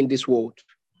we in this world.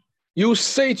 You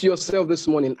say to yourself this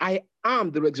morning, I am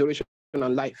the resurrection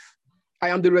and life. I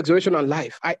am the resurrection and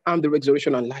life. I am the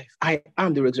resurrection and life. I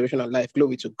am the resurrection and life.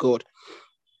 Glory to God.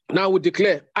 Now we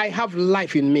declare, I have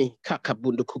life in me.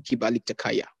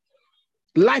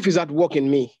 Life is at work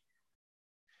in me.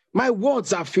 My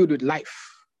words are filled with life.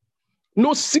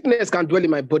 No sickness can dwell in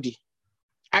my body.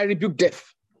 I rebuke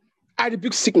death. I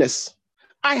rebuke sickness.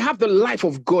 I have the life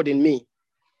of God in me.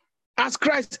 As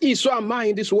Christ is, so am I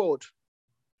in this world.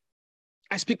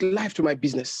 I speak life to my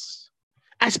business.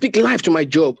 I speak life to my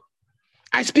job.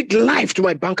 I speak life to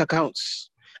my bank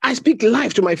accounts. I speak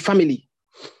life to my family.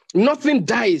 Nothing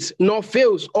dies, nor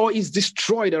fails, or is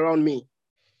destroyed around me.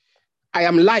 I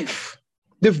am life,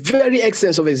 the very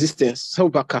essence of existence. I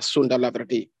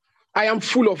am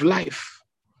full of life.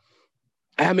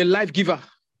 I am a life giver.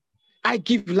 I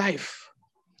give life.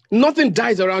 Nothing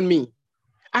dies around me.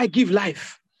 I give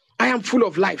life. I am full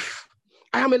of life.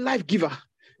 I am a life giver.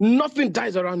 Nothing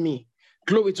dies around me.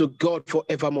 Glory to God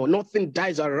forevermore. Nothing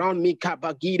dies around me.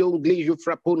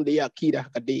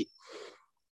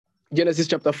 Genesis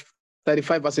chapter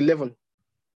 35, verse 11.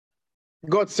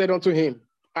 God said unto him,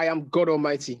 I am God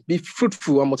Almighty. Be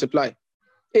fruitful and multiply.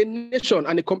 A nation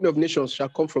and a company of nations shall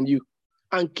come from you,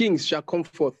 and kings shall come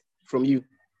forth from you.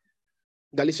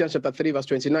 Galatians chapter 3, verse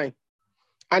 29.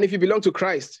 And if you belong to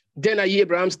Christ, then are ye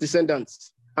Abraham's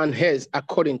descendants and heirs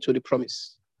according to the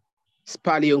promise.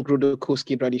 And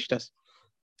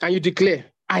you declare,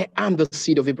 I am the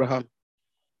seed of Abraham.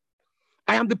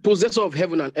 I am the possessor of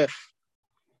heaven and earth.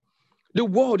 The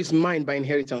world is mine by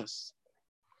inheritance.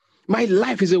 My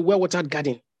life is a well-watered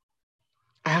garden.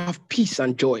 I have peace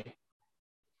and joy.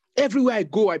 Everywhere I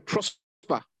go, I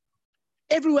prosper.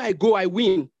 Everywhere I go, I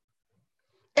win.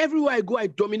 Everywhere I go, I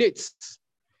dominate.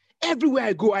 Everywhere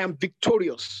I go, I am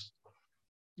victorious.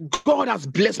 God has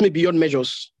blessed me beyond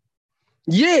measures.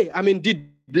 Yea, I'm indeed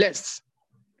blessed.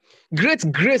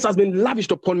 Great grace has been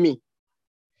lavished upon me.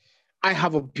 I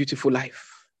have a beautiful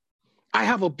life. I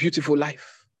have a beautiful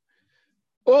life.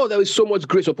 Oh, there is so much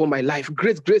grace upon my life.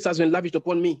 Great grace has been lavished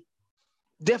upon me.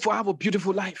 Therefore, I have a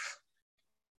beautiful life.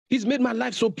 He's made my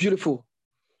life so beautiful.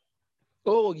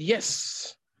 Oh,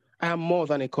 yes. I am more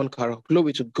than a conqueror.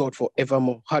 Glory to God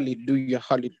forevermore. Hallelujah,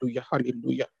 hallelujah,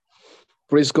 hallelujah.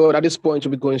 Praise God. At this point,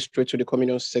 we'll be going straight to the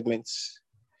communion segments.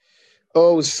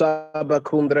 Oh,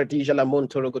 Sabakundra Dijala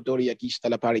Montorogodoria Gista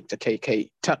La Parita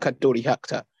KK, Takadori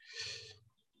Hakta.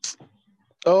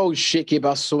 Oh, Sheki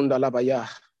Basunda Labaya.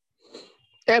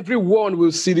 Everyone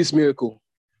will see this miracle.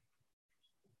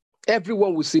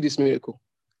 Everyone will see this miracle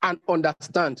and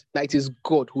understand that it is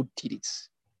God who did it.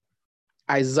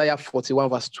 Isaiah 41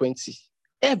 verse 20.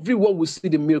 Everyone will see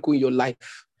the miracle in your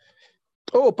life.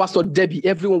 Oh, Pastor Debbie,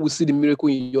 everyone will see the miracle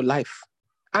in your life.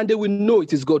 And they will know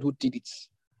it is God who did it.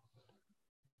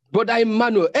 Brother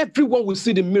Emmanuel, everyone will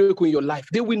see the miracle in your life.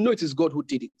 They will know it is God who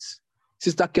did it.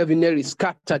 Sister Kevin Neris,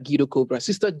 Kata Guido Cobra,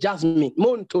 Sister Jasmine,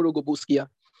 Montoro Goboskia,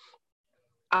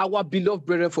 our beloved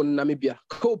brethren from Namibia,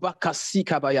 Koba Kasi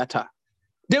Kabayata.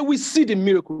 They will see the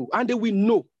miracle and they will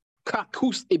know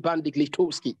Kakus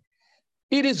Ebandiglitowski.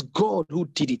 It is God who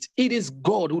did it. It is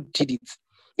God who did it.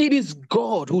 It is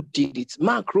God who did it.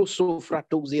 Makroso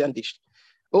Fratozi and Dish.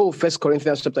 Oh, 1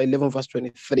 Corinthians chapter 11, verse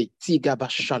 23.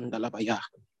 Tigabashandalabaya.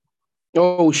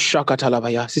 Oh,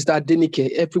 Shakatalabaya. Sister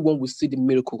Adenike, everyone will see the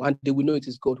miracle and they will know it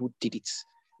is God who did it.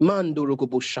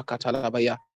 Mandorogobo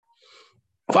Shakatalabaya.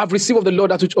 For I've received of the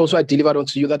Lord that which also I delivered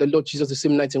unto you, that the Lord Jesus, the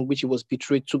same night in which he was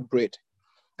betrayed, took bread.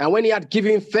 And when he had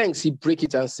given thanks, he broke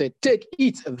it and said, take,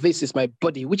 eat, this is my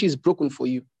body, which is broken for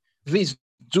you. This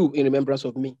do in remembrance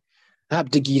of me.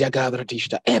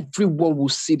 Everyone will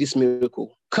see this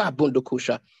miracle.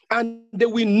 And they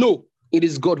will know it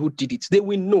is God who did it. They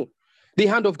will know the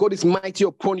hand of God is mighty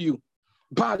upon you.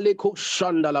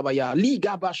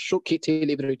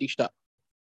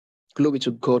 Glory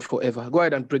to God forever. Go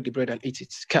ahead and break the bread and eat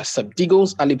it. Kasab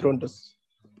digos alibrondos.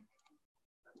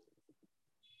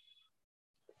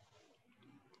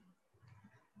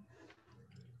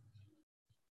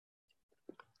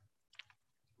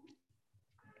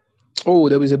 Oh,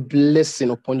 there is a blessing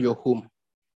upon your home.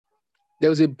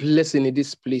 There is a blessing in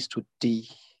this place today.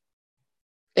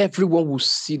 Everyone will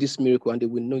see this miracle and they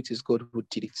will know it is God who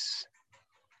did it.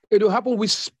 It will happen with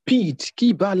speed.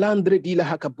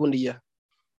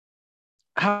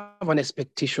 Have an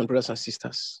expectation, brothers and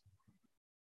sisters.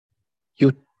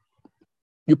 You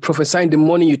prophesy in the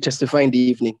morning, you testify in the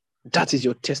evening. That is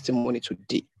your testimony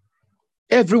today.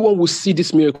 Everyone will see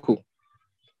this miracle.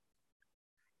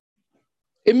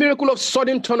 A miracle of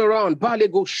sudden turnaround.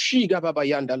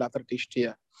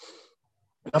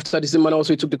 After this man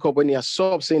also he took the cup when he had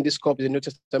supped, saying, this cup is the New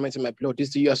Testament in my blood. This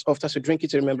do you as often as you drink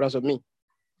it in remembrance of me.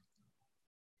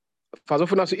 For as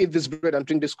often as you eat this bread and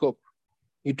drink this cup,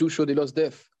 you do show the Lord's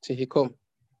death till he come.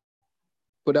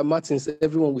 But at Martins,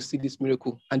 everyone will see this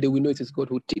miracle and they will know it is God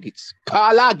who did it.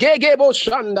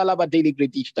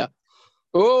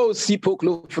 Oh,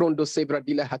 Sipoklo Frondo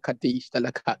Sebradila Hakadishta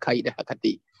Lakakaida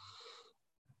Hakadi.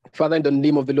 Father, in the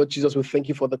name of the Lord Jesus, we thank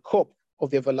you for the cup of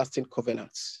the everlasting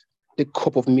covenants, the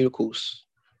cup of miracles,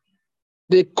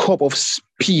 the cup of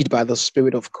speed by the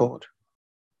Spirit of God,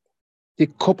 the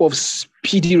cup of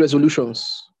speedy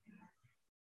resolutions,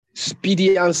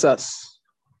 speedy answers.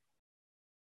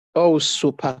 Oh,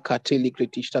 Supakateli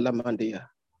Gretishta Lamandia.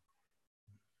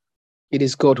 It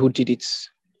is God who did it.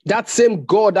 That same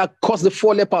God that caused the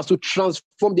 4 lepers to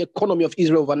transform the economy of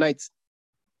Israel overnight,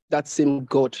 that same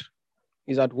God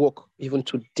is at work even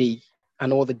today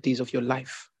and all the days of your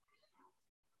life.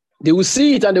 They will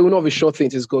see it and they will not be sure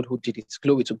things. It is God who did it.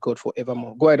 Glory to God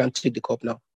forevermore. Go ahead and take the cup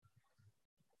now.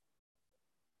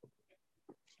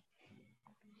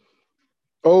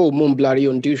 Oh,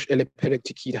 Mumblarion Dish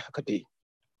Eleperectikida Hakade.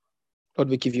 Lord,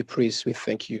 we give you praise. We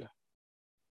thank you.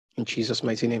 In Jesus'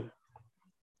 mighty name.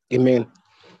 Amen.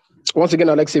 Once again,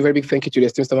 I'd like to say a very big thank you to the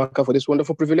esteemed Stamaka for this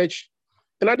wonderful privilege.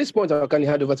 And at this point, I can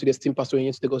hand over to the esteemed pastor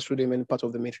to take us through the main part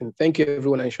of the meeting. Thank you,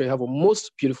 everyone. I'm sure you have a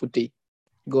most beautiful day.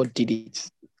 God did it.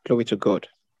 Glory to God.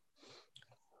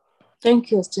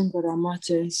 Thank you, esteemed Brother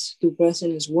Martins. The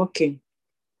blessing is working.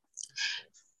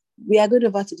 We are going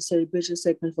over to the celebration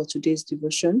segment for today's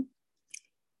devotion.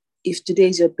 If today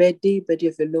is your birthday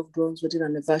of your loved ones, wedding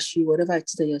anniversary, whatever it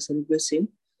is that you're celebrating,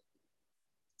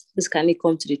 please kindly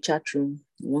come to the chat room.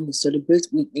 We want to celebrate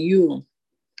with you.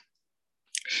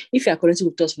 If you are connected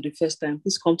with us for the first time,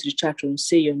 please come to the chat room,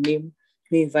 say your name,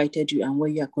 who invited you, and where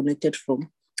you are connected from.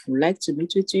 I would like to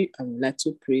meet with you. I would like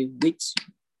to pray with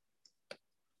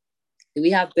you.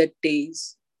 We have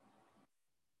birthdays.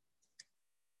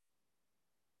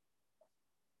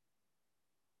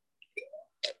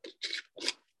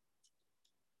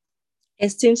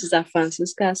 Esteemed Sister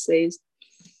Francisca says,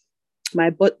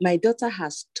 my daughter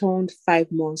has turned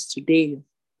 5 months today.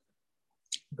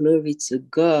 Glory to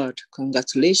God.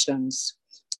 Congratulations.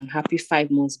 And happy 5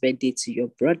 months birthday to your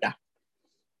brother.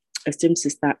 Esteemed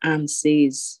Sister Anne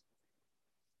says,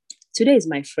 today is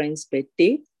my friend's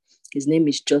birthday. His name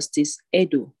is Justice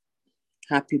Edo.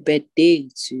 Happy birthday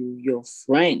to your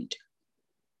friend.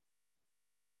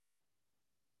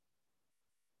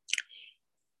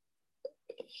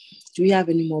 Do we have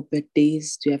any more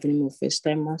birthdays? Do you have any more first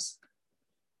timers?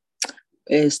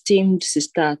 Esteemed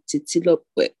Sister Titilo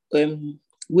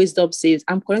Wisdom says,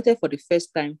 I'm connected for the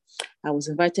first time. I was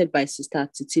invited by Sister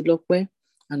Titilokwe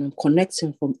and I'm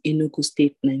connecting from Enugu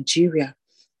State, Nigeria.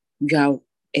 We are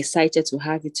excited to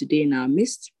have you today in our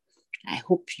midst. I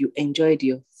hope you enjoyed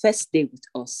your first day with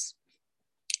us.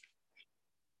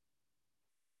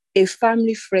 A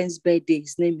family friend's birthday,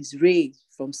 his name is Ray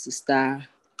from Sister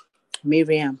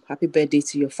Miriam. Happy birthday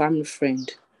to your family friend.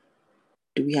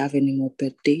 Do we have any more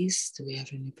birthdays?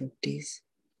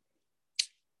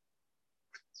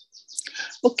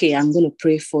 Okay, I'm going to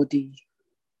pray for the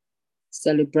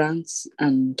celebrants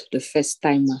and the first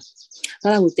timer.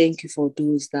 Father, we thank you for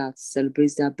those that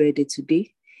celebrate their birthday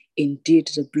today.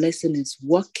 Indeed, the blessing is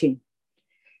working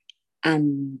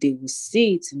and they will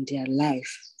see it in their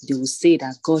life. They will say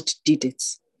that God did it.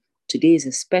 Today is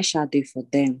a special day for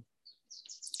them.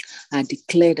 I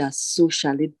declare that so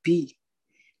shall it be.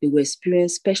 They will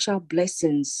experience special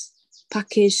blessings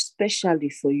packaged specially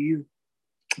for you,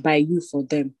 by you for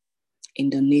them, in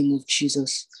the name of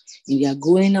Jesus. In their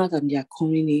going out and their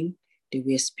coming in, they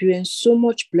will experience so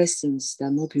much blessings that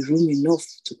will not be room enough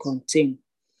to contain.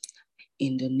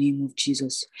 In the name of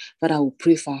Jesus. Father, I will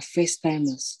pray for our first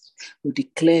timers. We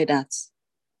declare that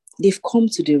they've come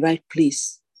to the right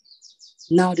place.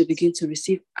 Now they begin to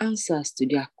receive answers to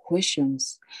their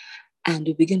questions and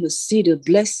they begin to see the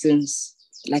blessings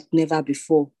like never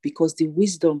before because the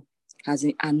wisdom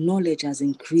and knowledge has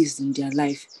increased in their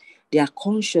life. They are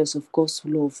conscious of God's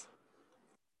love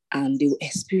and they will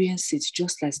experience it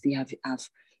just as they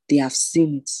have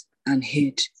seen it and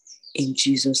heard in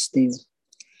Jesus' name.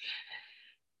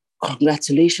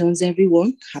 Congratulations,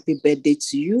 everyone. Happy birthday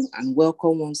to you and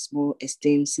welcome once more,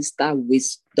 esteemed Sister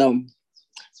Wisdom.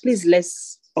 Please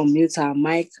let's unmute our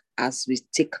mic as we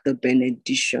take the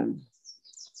benediction.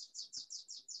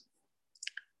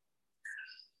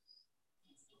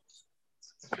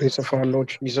 Grace of our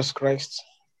Lord Jesus Christ.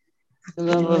 The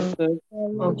love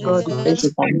of God, the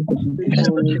Fellowship of the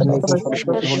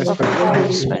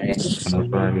Holy Spirit.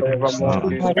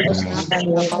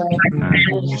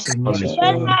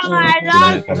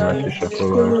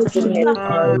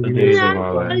 the days of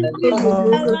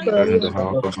our life, in the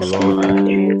house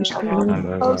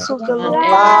of the Lord,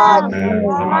 and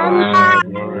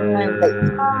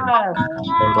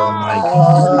Almighty.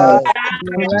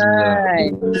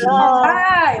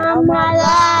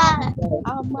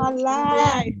 I'm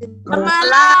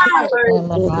alive.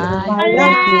 My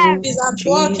life is at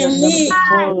work in me.